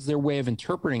has their way of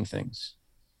interpreting things,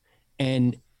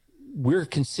 and we're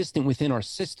consistent within our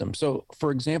system. So, for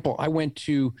example, I went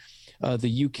to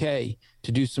the UK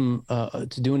to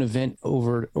do an event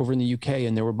over in the UK,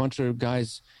 and there were a bunch of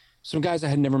guys. Some guys I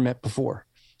had never met before.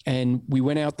 And we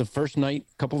went out the first night,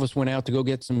 a couple of us went out to go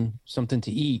get something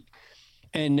to eat.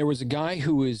 And there was a guy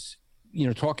who was,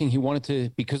 talking, he wanted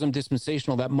to, because I'm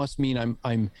dispensational, that must mean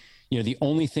I'm the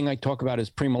only thing I talk about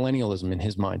is premillennialism in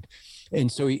his mind.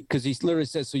 And so because he literally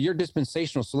says, so you're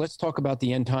dispensational, so let's talk about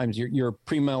the end times, your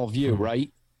premill view,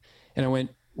 right? And I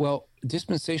went, well,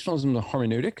 dispensationalism is a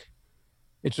hermeneutic.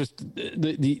 It's just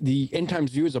the end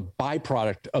times view is a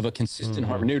byproduct of a consistent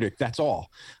hermeneutic. That's all.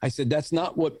 I said, that's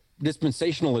not what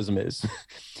dispensationalism is.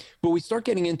 But we start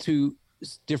getting into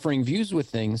differing views with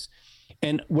things.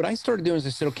 And what I started doing is I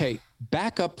said, okay,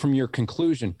 back up from your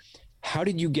conclusion. How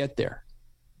did you get there?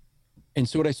 And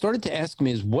so what I started to ask him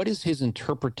is, what is his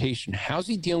interpretation? How's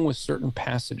he dealing with certain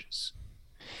passages?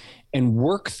 And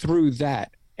work through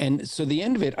that. And so the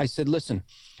end of it, I said, listen,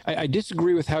 I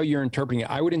disagree with how you're interpreting it.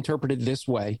 I would interpret it this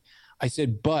way. I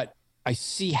said, but I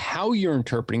see how you're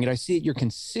interpreting it. I see that you're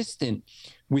consistent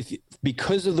with,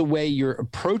 because of the way you're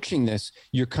approaching this,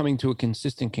 you're coming to a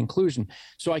consistent conclusion.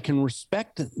 So I can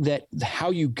respect that,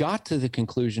 how you got to the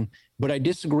conclusion, but I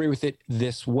disagree with it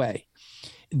this way.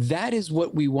 That is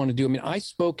what we want to do. I mean, I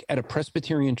spoke at a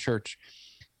Presbyterian church.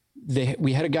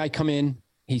 We had a guy come in.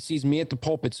 He sees me at the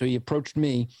pulpit, so he approached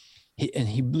me. and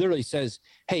he literally says,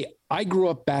 "Hey, I grew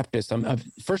up Baptist. I'm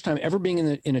first time ever being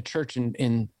in a church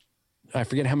in I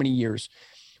forget how many years,"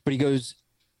 but he goes,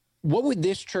 "What would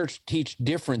this church teach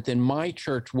different than my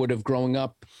church would have growing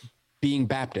up being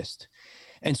Baptist?"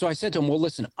 And so I said to him, "Well,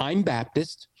 listen, I'm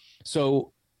Baptist,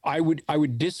 so I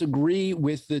would disagree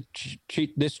with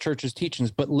this church's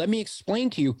teachings, but let me explain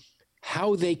to you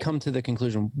how they come to the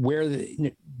conclusion, where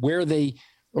they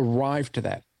arrive to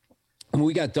that." And when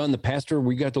we got done,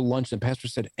 we got to lunch, and the pastor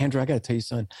said, "Andrew, I got to tell you,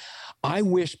 son, I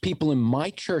wish people in my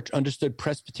church understood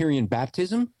Presbyterian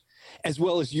baptism as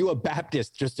well as you, a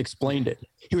Baptist, just explained it."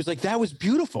 He was like, "That was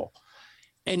beautiful."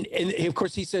 And of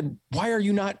course he said, "Why are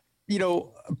you not,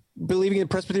 believing in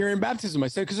Presbyterian baptism?" I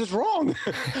said, "Because it's wrong."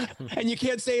 And you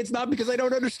can't say it's not because I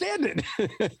don't understand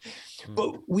it.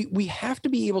 But we have to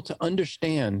be able to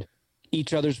understand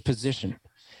each other's position,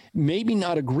 maybe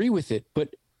not agree with it,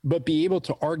 but be able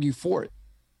to argue for it.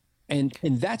 And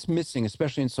that's missing,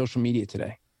 especially in social media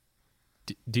today.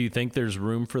 Do you think there's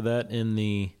room for that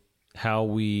in how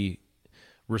we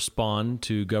respond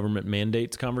to government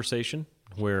mandates conversation,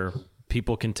 where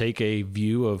people can take a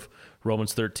view of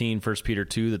Romans 13, 1 Peter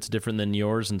 2 that's different than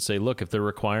yours and say, look, if they're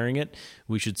requiring it,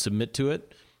 we should submit to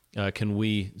it? Can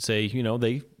we say,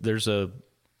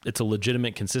 it's a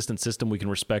legitimate, consistent system, we can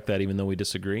respect that even though we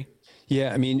disagree?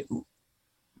 Yeah, I mean,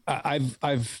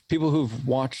 I've people who've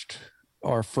watched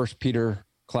our 1 Peter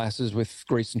classes with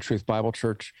Grace and Truth Bible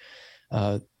Church.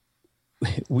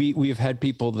 We've had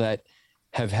people that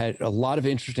have had a lot of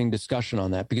interesting discussion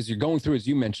on that, because you're going through, as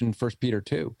you mentioned, 1 Peter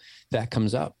 2, that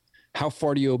comes up. How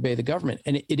far do you obey the government?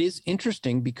 And it is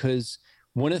interesting, because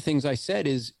one of the things I said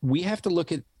is we have to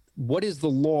look at what is the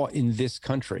law in this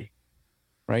country,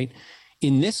 right?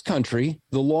 In this country,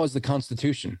 the law is the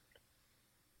Constitution.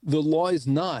 The law is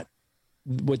not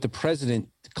what the president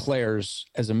declares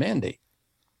as a mandate.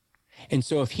 And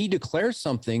so if he declares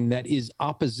something that is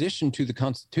opposition to the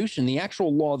Constitution, the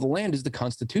actual law of the land is the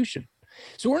Constitution.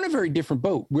 So we're in a very different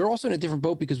boat. We're also in a different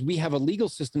boat because we have a legal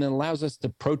system that allows us to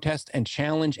protest and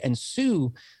challenge and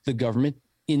sue the government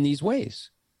in these ways.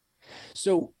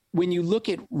 So when you look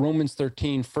at Romans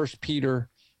 13, 1 Peter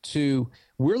 2,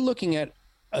 we're looking at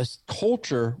a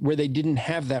culture where they didn't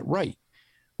have that right.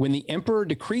 When the emperor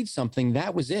decreed something,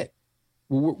 that was it.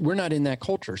 We're not in that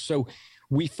culture. So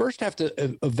we first have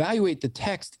to evaluate the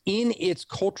text in its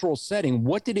cultural setting.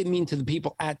 What did it mean to the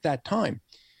people at that time?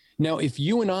 Now, if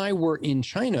you and I were in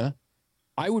China,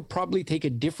 I would probably take a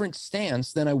different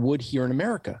stance than I would here in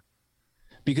America.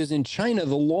 Because in China,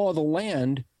 the law of the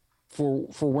land for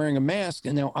wearing a mask,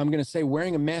 and now I'm going to say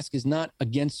wearing a mask is not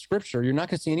against Scripture. You're not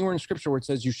going to see anywhere in Scripture where it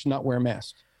says you should not wear a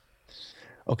mask.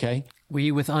 Okay.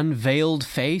 We with unveiled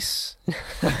face.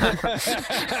 I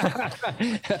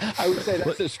would say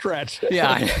that's a stretch.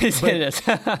 Yeah, it is.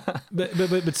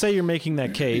 but say you're making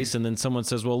that case, and then someone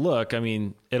says, "Well, look, I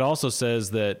mean, it also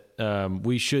says that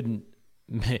we shouldn't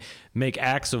make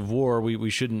acts of war. We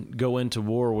shouldn't go into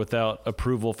war without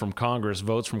approval from Congress,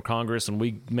 votes from Congress, and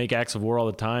we make acts of war all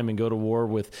the time and go to war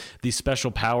with these special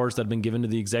powers that have been given to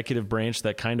the executive branch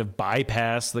that kind of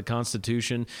bypass the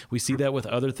Constitution. We see that with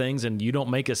other things, and you don't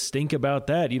make a stink about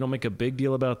that. You don't make a big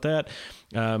deal about that.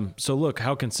 So look,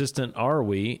 how consistent are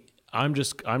we? I'm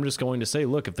just going to say,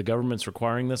 look, if the government's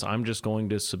requiring this, I'm just going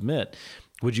to submit."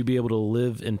 Would you be able to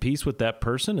live in peace with that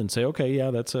person and say, okay, yeah,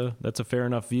 that's a fair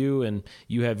enough view, and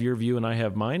you have your view and I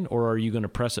have mine? Or are you going to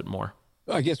press it more?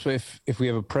 I guess if we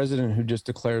have a president who just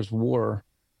declares war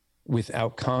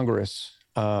without Congress,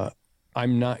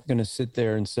 I'm not going to sit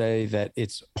there and say that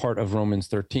it's part of Romans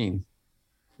 13,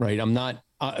 right? I'm not,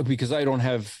 because I don't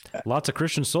have... Lots of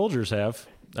Christian soldiers have,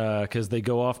 because they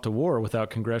go off to war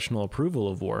without congressional approval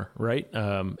of war, right?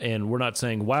 And we're not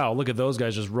saying, wow, look at those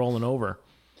guys just rolling over.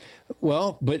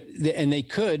 Well, there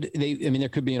could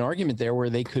be an argument there where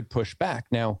they could push back.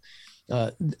 Now,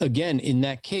 again, in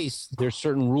that case, there's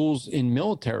certain rules in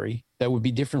military that would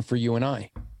be different for you and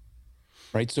I,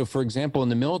 right? So, for example, in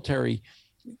the military,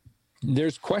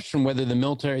 there's question whether the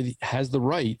military has the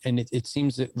right, and it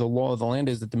seems that the law of the land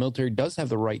is that the military does have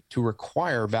the right to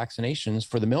require vaccinations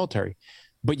for the military,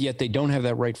 but yet they don't have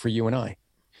that right for you and I.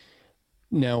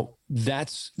 Now,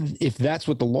 if that's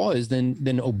what the law is,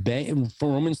 then obey. For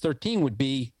Romans 13 would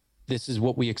be, this is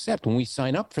what we accept. When we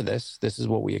sign up for this is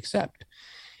what we accept.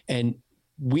 And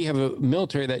we have a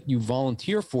military that you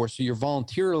volunteer for, so you're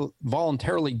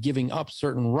voluntarily giving up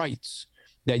certain rights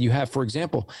that you have. For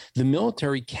example, the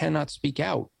military cannot speak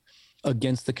out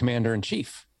against the commander in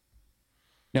chief.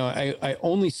 Now, I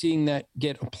only seeing that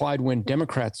get applied when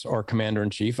Democrats are commander in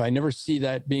chief. I never see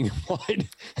that being applied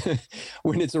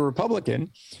when it's a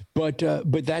Republican, but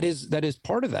that is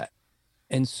part of that.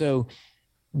 And so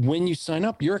when you sign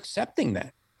up, you're accepting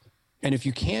that. And if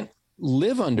you can't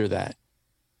live under that,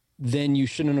 then you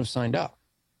shouldn't have signed up,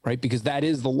 right? Because that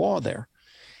is the law there.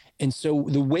 And so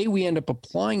the way we end up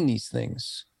applying these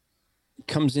things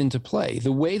comes into play.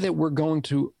 The way that we're going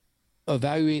to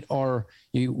evaluate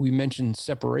we mentioned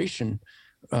separation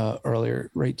earlier,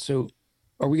 right? So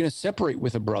are we going to separate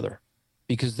with a brother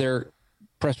because they're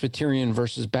Presbyterian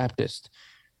versus Baptist,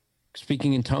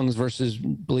 speaking in tongues versus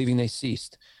believing they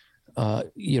ceased,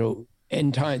 different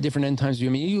end times view?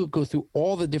 I mean, you go through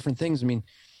all the different things. I mean,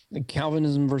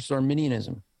 Calvinism versus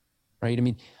Arminianism, right? I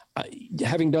mean,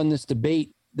 having done this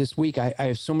debate this week, I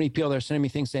have so many people that are sending me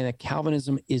things saying that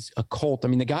Calvinism is a cult. I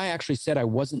mean, the guy actually said I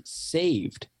wasn't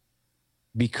saved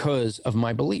because of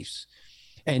my beliefs.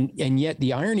 And yet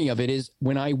the irony of it is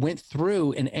when I went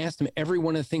through and asked him every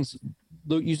one of the things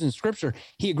using scripture,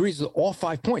 he agrees with all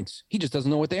 5 points. He just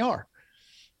doesn't know what they are.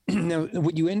 Now,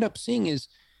 what you end up seeing is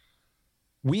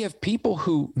we have people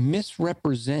who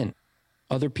misrepresent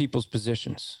other people's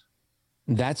positions.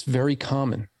 That's very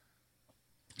common.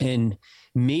 And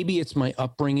maybe it's my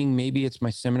upbringing, maybe it's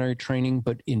my seminary training,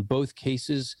 but in both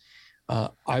cases,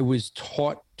 I was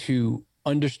taught to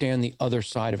understand the other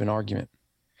side of an argument.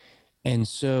 And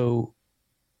so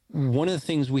one of the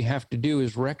things we have to do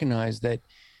is recognize that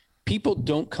people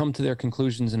don't come to their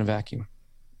conclusions in a vacuum.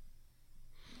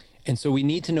 And so we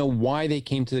need to know why they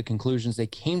came to the conclusions they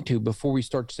came to before we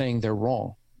start saying they're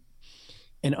wrong,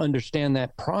 and understand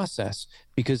that process,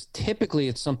 because typically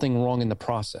it's something wrong in the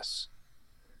process.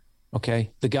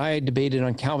 Okay. The guy I debated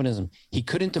on Calvinism, he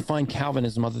couldn't define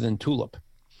Calvinism other than tulip.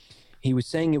 He was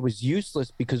saying it was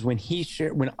useless because he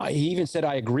even said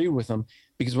I agree with him,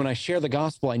 because when I share the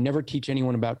gospel, I never teach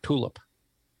anyone about tulip.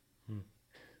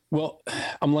 Well,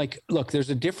 I'm like, look, there's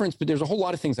a difference, but there's a whole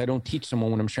lot of things I don't teach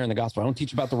someone when I'm sharing the gospel. I don't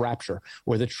teach about the rapture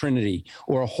or the Trinity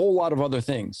or a whole lot of other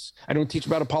things. I don't teach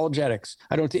about apologetics.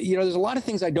 There's a lot of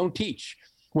things I don't teach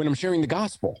when I'm sharing the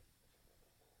gospel,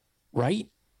 right?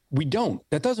 We don't.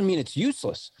 That doesn't mean it's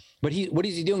useless. But what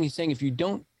is he doing? He's saying if you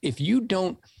don't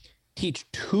teach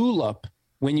tulip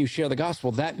when you share the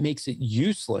gospel, that makes it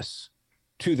useless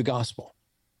to the gospel.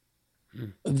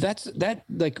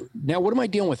 Now what am I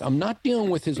dealing with? I'm not dealing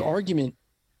with his argument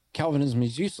Calvinism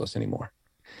is useless anymore.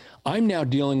 I'm now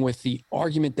dealing with the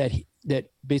argument that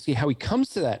basically how he comes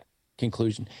to that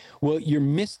conclusion. Well, you're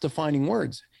misdefining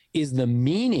words. Is the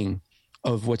meaning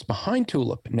of what's behind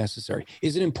tulip necessary?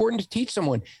 Is it important to teach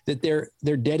someone that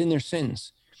they're dead in their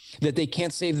sins, that they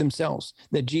can't save themselves,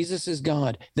 that Jesus is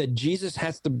God, that Jesus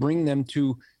has to bring them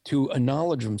to a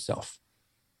knowledge of himself,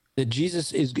 that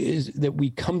Jesus is that we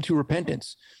come to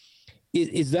repentance?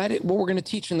 Is that what we're going to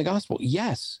teach in the gospel?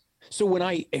 Yes. So when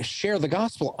I share the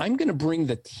gospel, I'm going to bring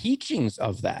the teachings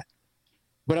of that,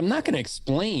 but I'm not going to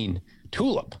explain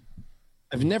tulip.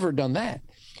 I've never done that.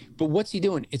 But what's he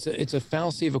doing? It's a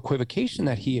fallacy of equivocation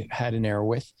that he had an error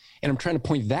with, and I'm trying to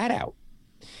point that out.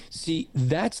 See,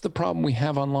 that's the problem we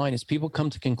have online, is people come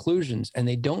to conclusions and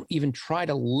they don't even try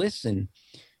to listen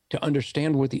to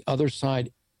understand what the other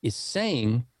side is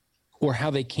saying or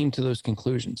how they came to those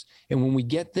conclusions. And when we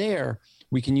get there,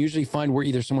 we can usually find where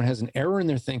either someone has an error in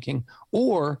their thinking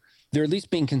or they're at least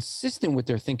being consistent with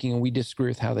their thinking and we disagree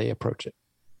with how they approach it.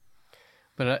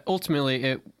 But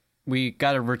ultimately, we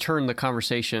got to return the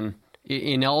conversation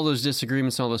in all those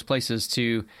disagreements in all those places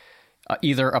to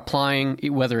either applying,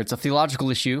 whether it's a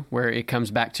theological issue where it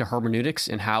comes back to hermeneutics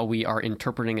and how we are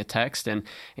interpreting a text and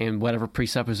whatever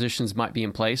presuppositions might be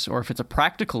in place, or if it's a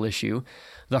practical issue,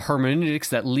 the hermeneutics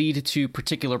that lead to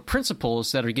particular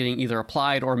principles that are getting either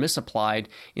applied or misapplied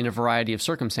in a variety of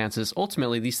circumstances.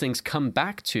 Ultimately, these things come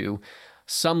back to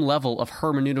some level of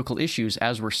hermeneutical issues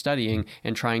as we're studying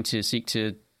and trying to seek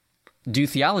to do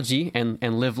theology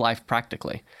and live life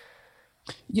practically.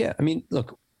 Yeah, I mean,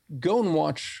 look, go and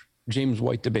watch James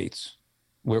White debates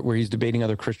where he's debating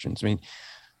other Christians. I mean,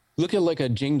 look at like a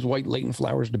James White, Leighton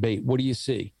Flowers debate. What do you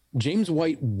see? James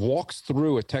White walks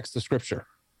through a text of scripture,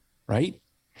 right?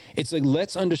 It's like,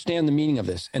 let's understand the meaning of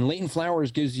this. And Leighton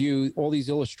Flowers gives you all these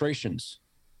illustrations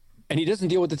and he doesn't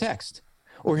deal with the text.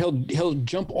 Or he'll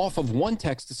jump off of one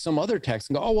text to some other text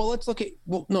and go, oh, well,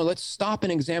 let's stop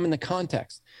and examine the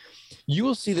context. You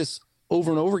will see this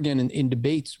over and over again in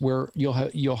debates where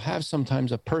you'll have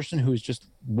sometimes a person who is just,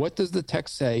 what does the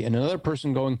text say? And another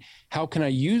person going, how can I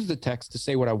use the text to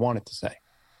say what I want it to say?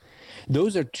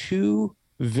 Those are two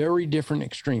very different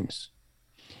extremes.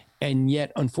 And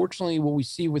yet, unfortunately, what we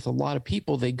see with a lot of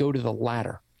people, they go to the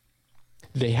latter.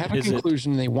 They have a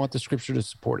conclusion and they want the scripture to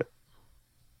support it.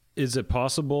 Is it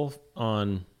possible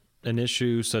on an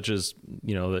issue such as,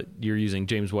 that you're using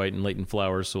James White and Leighton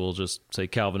Flowers, so we'll just say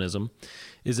Calvinism,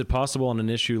 is it possible on an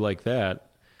issue like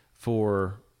that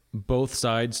for both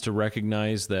sides to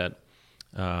recognize that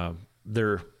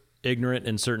they're ignorant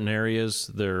in certain areas,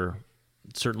 they're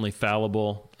certainly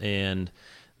fallible, and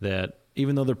that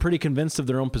even though they're pretty convinced of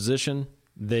their own position,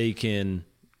 they can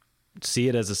see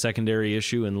it as a secondary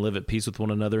issue and live at peace with one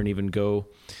another, and even go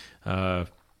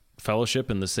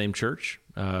fellowship in the same church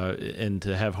and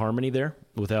to have harmony there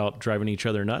without driving each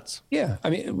other nuts. Yeah. I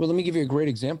mean, well, let me give you a great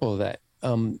example of that.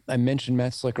 I mentioned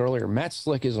Matt Slick earlier. Matt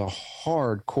Slick is a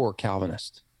hardcore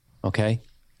Calvinist. Okay.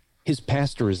 His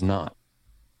pastor is not.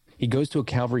 He goes to a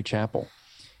Calvary chapel.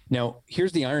 Now,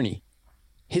 here's the irony.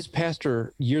 His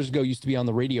pastor years ago used to be on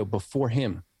the radio before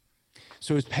him.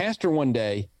 So his pastor one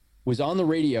day was on the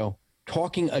radio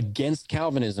talking against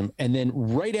Calvinism, and then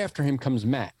right after him comes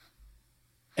Matt.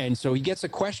 And so he gets a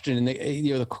question, and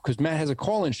because Matt has a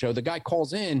call-in show, the guy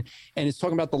calls in and is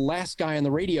talking about the last guy on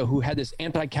the radio who had this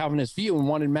anti-Calvinist view and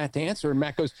wanted Matt to answer. And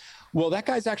Matt goes, "Well, that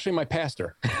guy's actually my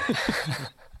pastor."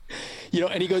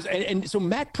 And he goes, and so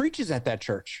Matt preaches at that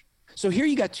church. So here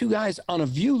you got two guys on a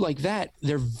view like that.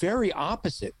 They're very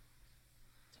opposite,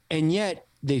 and yet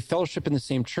they fellowship in the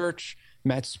same church.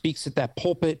 Matt speaks at that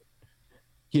pulpit.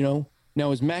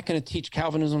 Now is Matt going to teach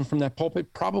Calvinism from that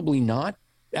pulpit? Probably not,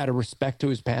 out of respect to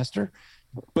his pastor.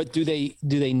 But do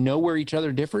they know where each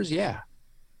other differs? Yeah.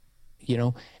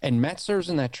 And Matt serves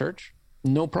in that church,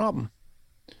 no problem.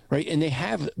 Right. And they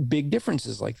have big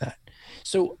differences like that.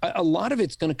 So a lot of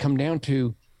it's going to come down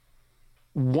to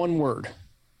one word: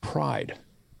 pride.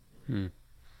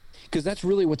 Because that's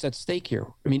really what's at stake here.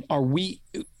 I mean,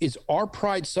 is our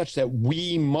pride such that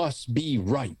we must be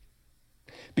right?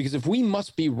 Because if we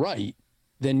must be right,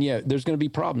 then yeah, there's going to be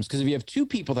problems. Because if you have two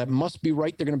people that must be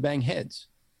right, they're going to bang heads.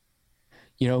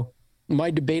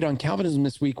 My debate on Calvinism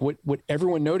this week, what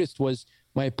everyone noticed was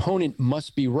my opponent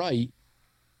must be right,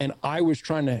 and I was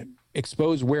trying to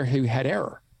expose where he had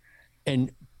error.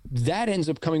 And that ends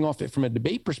up coming off it from a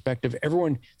debate perspective.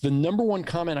 The number one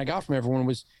comment I got from everyone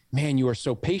was, "Man, you are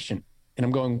so patient." And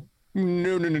I'm going,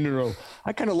 no.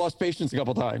 I kind of lost patience a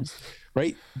couple times,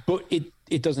 right? But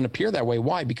it doesn't appear that way.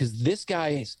 Why? Because this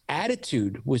guy's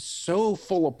attitude was so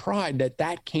full of pride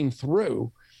that came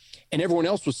through, and everyone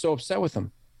else was so upset with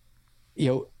him.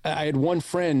 I had one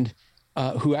friend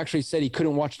who actually said he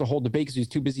couldn't watch the whole debate because he was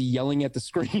too busy yelling at the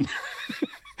screen.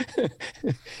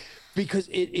 Because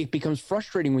it becomes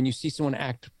frustrating when you see someone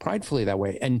act pridefully that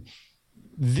way. And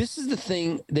this is the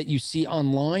thing that you see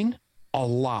online a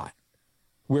lot,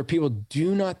 where people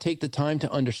do not take the time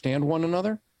to understand one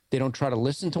another. They don't try to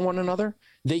listen to one another.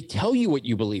 They tell you what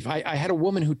you believe. I had a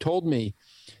woman who told me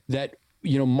that,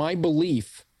 my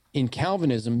belief in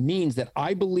Calvinism means that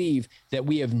I believe that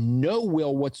we have no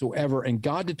will whatsoever and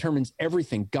God determines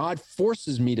everything. God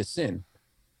forces me to sin.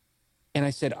 And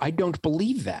I said, I don't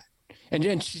believe that. And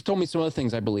then she told me some other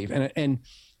things I believe. And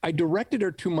I directed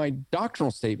her to my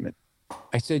doctrinal statement.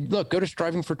 I said, look, go to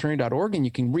strivingfortrinity.org and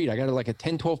you can read. I got like a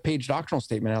 10, 12 page doctrinal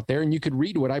statement out there and you could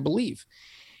read what I believe.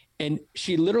 And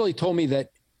she literally told me that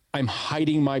I'm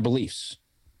hiding my beliefs.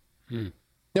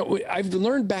 Now, I've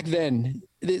learned back then,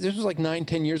 this was like 9,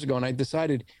 10 years ago, and I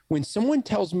decided when someone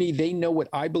tells me they know what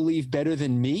I believe better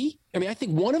than me, I mean, I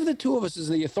think one of the two of us is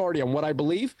the authority on what I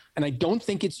believe, and I don't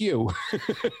think it's you.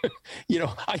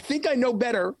 I think I know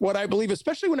better what I believe,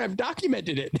 especially when I've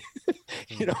documented it,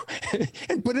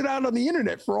 and put it out on the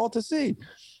internet for all to see.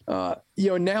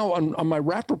 Now on my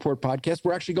Rap Report podcast,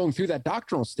 we're actually going through that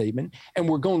doctrinal statement, and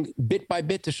we're going bit by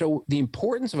bit to show the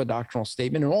importance of a doctrinal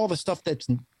statement and all the stuff that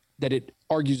it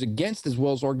argues against as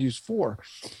well as argues for.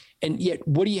 And yet,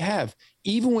 what do you have?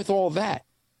 Even with all that,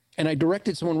 and I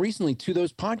directed someone recently to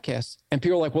those podcasts, and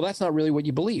people are like, well, that's not really what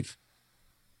you believe.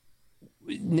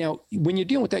 Now, when you're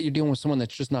dealing with that, you're dealing with someone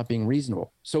that's just not being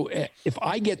reasonable. So if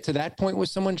I get to that point with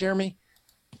someone, Jeremy,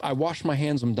 I wash my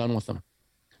hands, I'm done with them.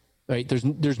 Right?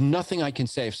 There's nothing I can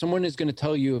say. If someone is going to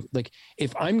tell you, like,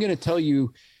 if I'm going to tell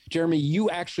you, Jeremy, you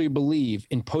actually believe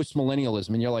in post-millennialism,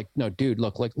 and you're like, no, dude,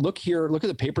 look here, look at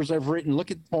the papers I've written,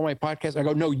 look at all my podcasts. I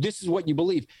go, no, this is what you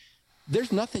believe.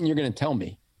 There's nothing you're going to tell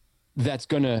me that's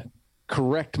going to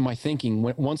correct my thinking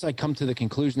once I come to the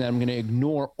conclusion that I'm going to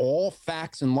ignore all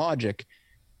facts and logic,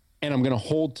 and I'm going to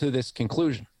hold to this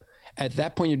conclusion. At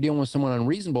that point, you're dealing with someone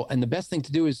unreasonable, and the best thing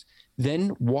to do is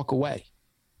then walk away.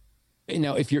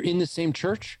 Now, if you're in the same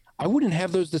church, I wouldn't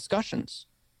have those discussions.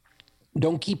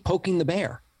 Don't keep poking the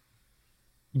bear.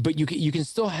 But you can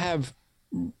still have,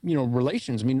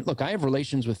 relations. I mean, look, I have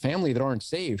relations with family that aren't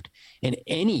saved, and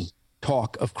any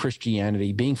talk of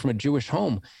Christianity, being from a Jewish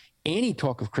home, any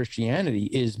talk of Christianity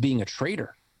is being a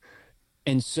traitor.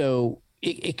 And so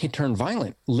it can turn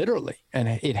violent, literally, and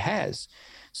it has.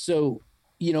 So,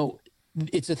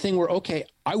 it's a thing where, okay,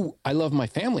 I love my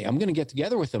family. I'm going to get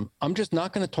together with them. I'm just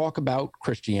not going to talk about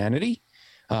Christianity.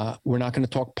 We're not going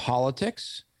to talk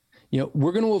politics.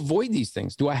 We're going to avoid these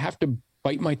things. Do I have to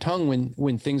bite my tongue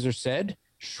when things are said?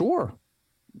 Sure.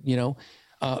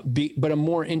 But I'm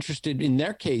more interested in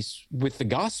their case with the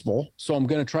gospel. So I'm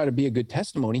going to try to be a good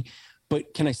testimony,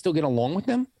 but can I still get along with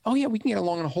them? Oh yeah, we can get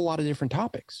along on a whole lot of different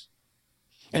topics.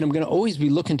 And I'm going to always be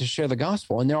looking to share the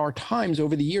gospel. And there are times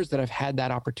over the years that I've had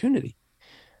that opportunity,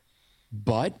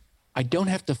 but I don't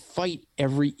have to fight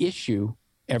every issue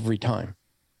every time.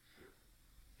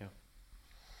 Yeah.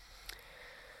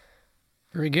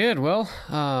 Very good. Well,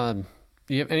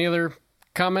 do you have any other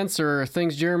comments or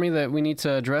things, Jeremy, that we need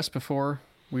to address before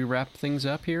we wrap things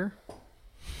up here?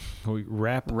 We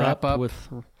wrap up with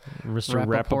Mr.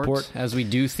 Rappaport as we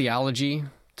do theology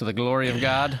to the glory of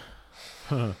God.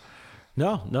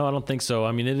 No, I don't think so.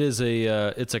 I mean, it's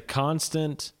a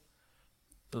constant,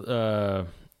 I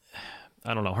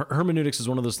don't know. Hermeneutics is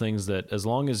one of those things that as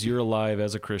long as you're alive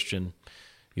as a Christian,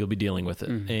 you'll be dealing with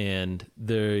it. And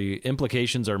the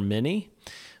implications are many,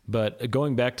 but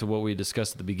going back to what we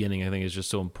discussed at the beginning, I think is just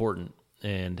so important,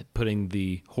 and putting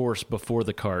the horse before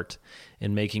the cart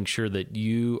and making sure that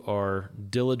you are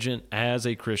diligent as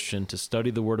a Christian to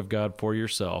study the Word of God for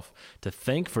yourself, to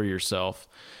think for yourself,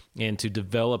 and to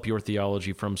develop your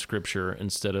theology from Scripture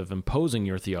instead of imposing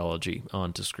your theology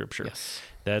onto Scripture. Yes.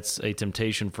 That's a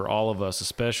temptation for all of us,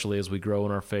 especially as we grow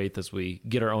in our faith, as we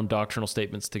get our own doctrinal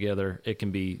statements together. It can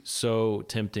be so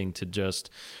tempting to just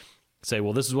say,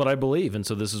 well, this is what I believe, and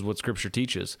so this is what Scripture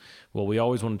teaches. Well, we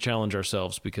always want to challenge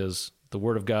ourselves because the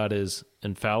Word of God is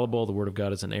infallible. The Word of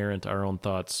God is inerrant. Our own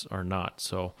thoughts are not.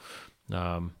 So,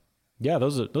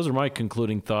 those are my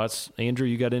concluding thoughts. Andrew,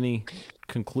 you got any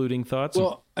concluding thoughts?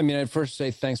 Well, I mean, I'd first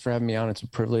say thanks for having me on. It's a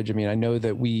privilege. I mean, I know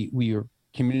that we are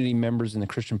community members in the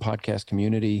Christian podcast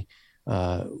community,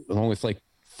 along with like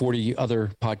 40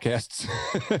 other podcasts.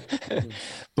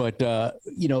 But,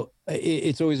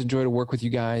 it's always a joy to work with you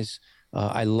guys.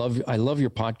 I love your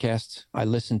podcast. I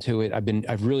listen to it.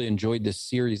 I've really enjoyed this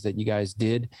series that you guys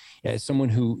did. As someone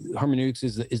who hermeneutics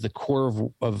is the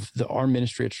core of our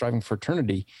ministry at Striving for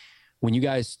Eternity. When you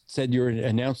guys said you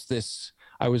announced this,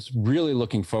 I was really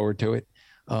looking forward to it.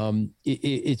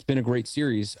 It's been a great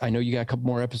series. I know you got a couple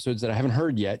more episodes that I haven't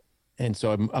heard yet, and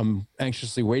so I'm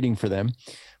anxiously waiting for them.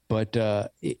 But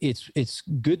it's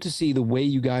good to see the way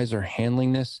you guys are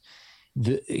handling this.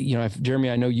 Jeremy,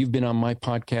 I know you've been on my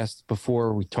podcast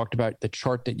before. We talked about the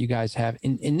chart that you guys have,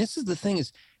 and this is the thing: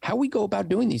 is how we go about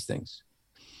doing these things.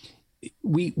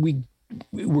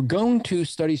 We're going to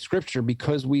study Scripture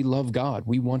because we love God.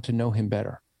 We want to know Him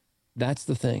better. That's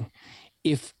the thing.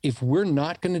 If we're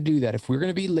not going to do that, if we're going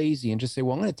to be lazy and just say,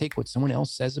 well, I'm going to take what someone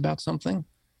else says about something,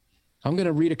 I'm going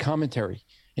to read a commentary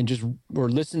or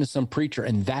listen to some preacher,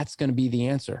 and that's going to be the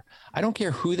answer. I don't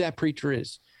care who that preacher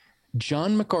is.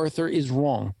 John MacArthur is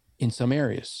wrong in some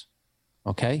areas.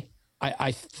 Okay.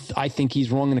 I think he's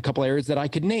wrong in a couple areas that I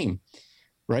could name.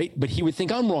 Right. But he would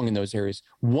think I'm wrong in those areas.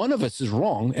 One of us is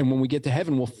wrong. And when we get to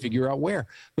heaven, we'll figure out where.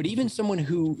 But even someone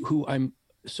who I'm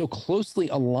so closely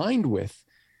aligned with,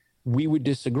 we would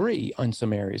disagree on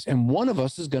some areas. And one of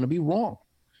us is going to be wrong.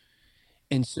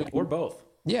 And so, or both.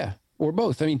 Yeah. Or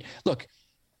both. I mean, look,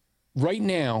 right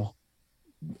now,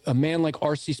 a man like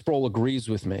R.C. Sproul agrees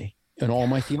with me in all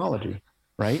my theology.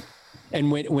 Right.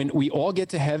 And when we all get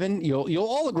to heaven, you'll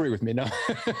all agree with me. No,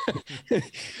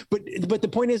 but the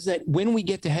point is that when we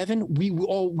get to heaven, we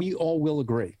all will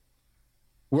agree.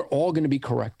 We're all going to be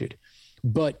corrected,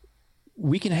 but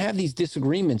we can have these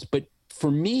disagreements. But for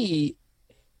me,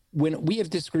 when we have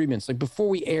disagreements, like before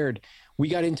we aired, we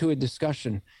got into a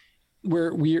discussion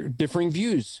where we're differing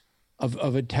views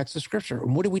of a text of Scripture.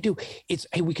 And what do? It's,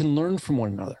 hey, we can learn from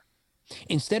one another.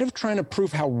 Instead of trying to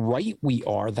prove how right we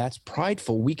are, that's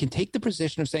prideful. We can take the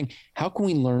position of saying, how can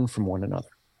we learn from one another?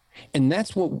 And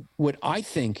that's what I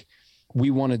think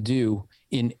we want to do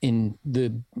in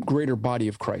the greater body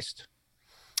of Christ.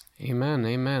 Amen.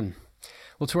 Amen.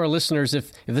 Well, to our listeners,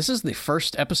 if this is the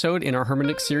first episode in our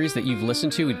hermeneutics series that you've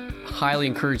listened to, we'd highly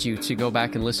encourage you to go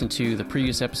back and listen to the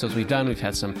previous episodes we've done. We've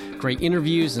had some great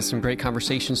interviews and some great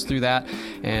conversations through that.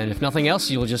 And if nothing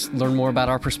else, you'll just learn more about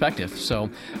our perspective.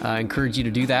 So I encourage you to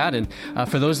do that. And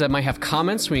for those that might have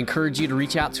comments, we encourage you to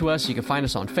reach out to us. You can find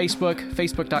us on Facebook,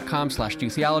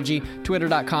 facebook.com/dotheology,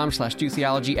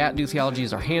 twitter.com/dotheology, @dotheology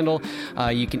is our handle.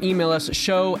 You can email us at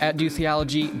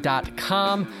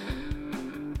show@dotheology.com.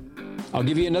 I'll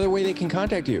give you another way they can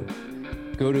contact you.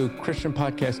 Go to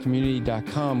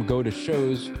christianpodcastcommunity.com, go to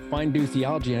shows, find Do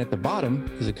Theology, and at the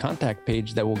bottom is a contact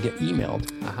page that will get emailed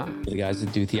to the guys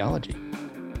that Do Theology.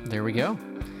 There we go.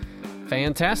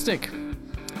 Fantastic.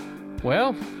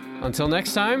 Well, until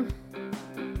next time,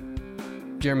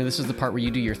 Jeremy, this is the part where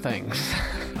you do your thing.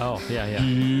 Oh, yeah.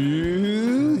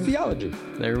 Theology.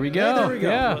 There we go. Yeah, there we go.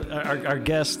 Yeah. Well, our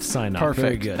guest sign off. Perfect.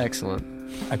 Very good. Excellent.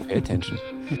 I pay attention.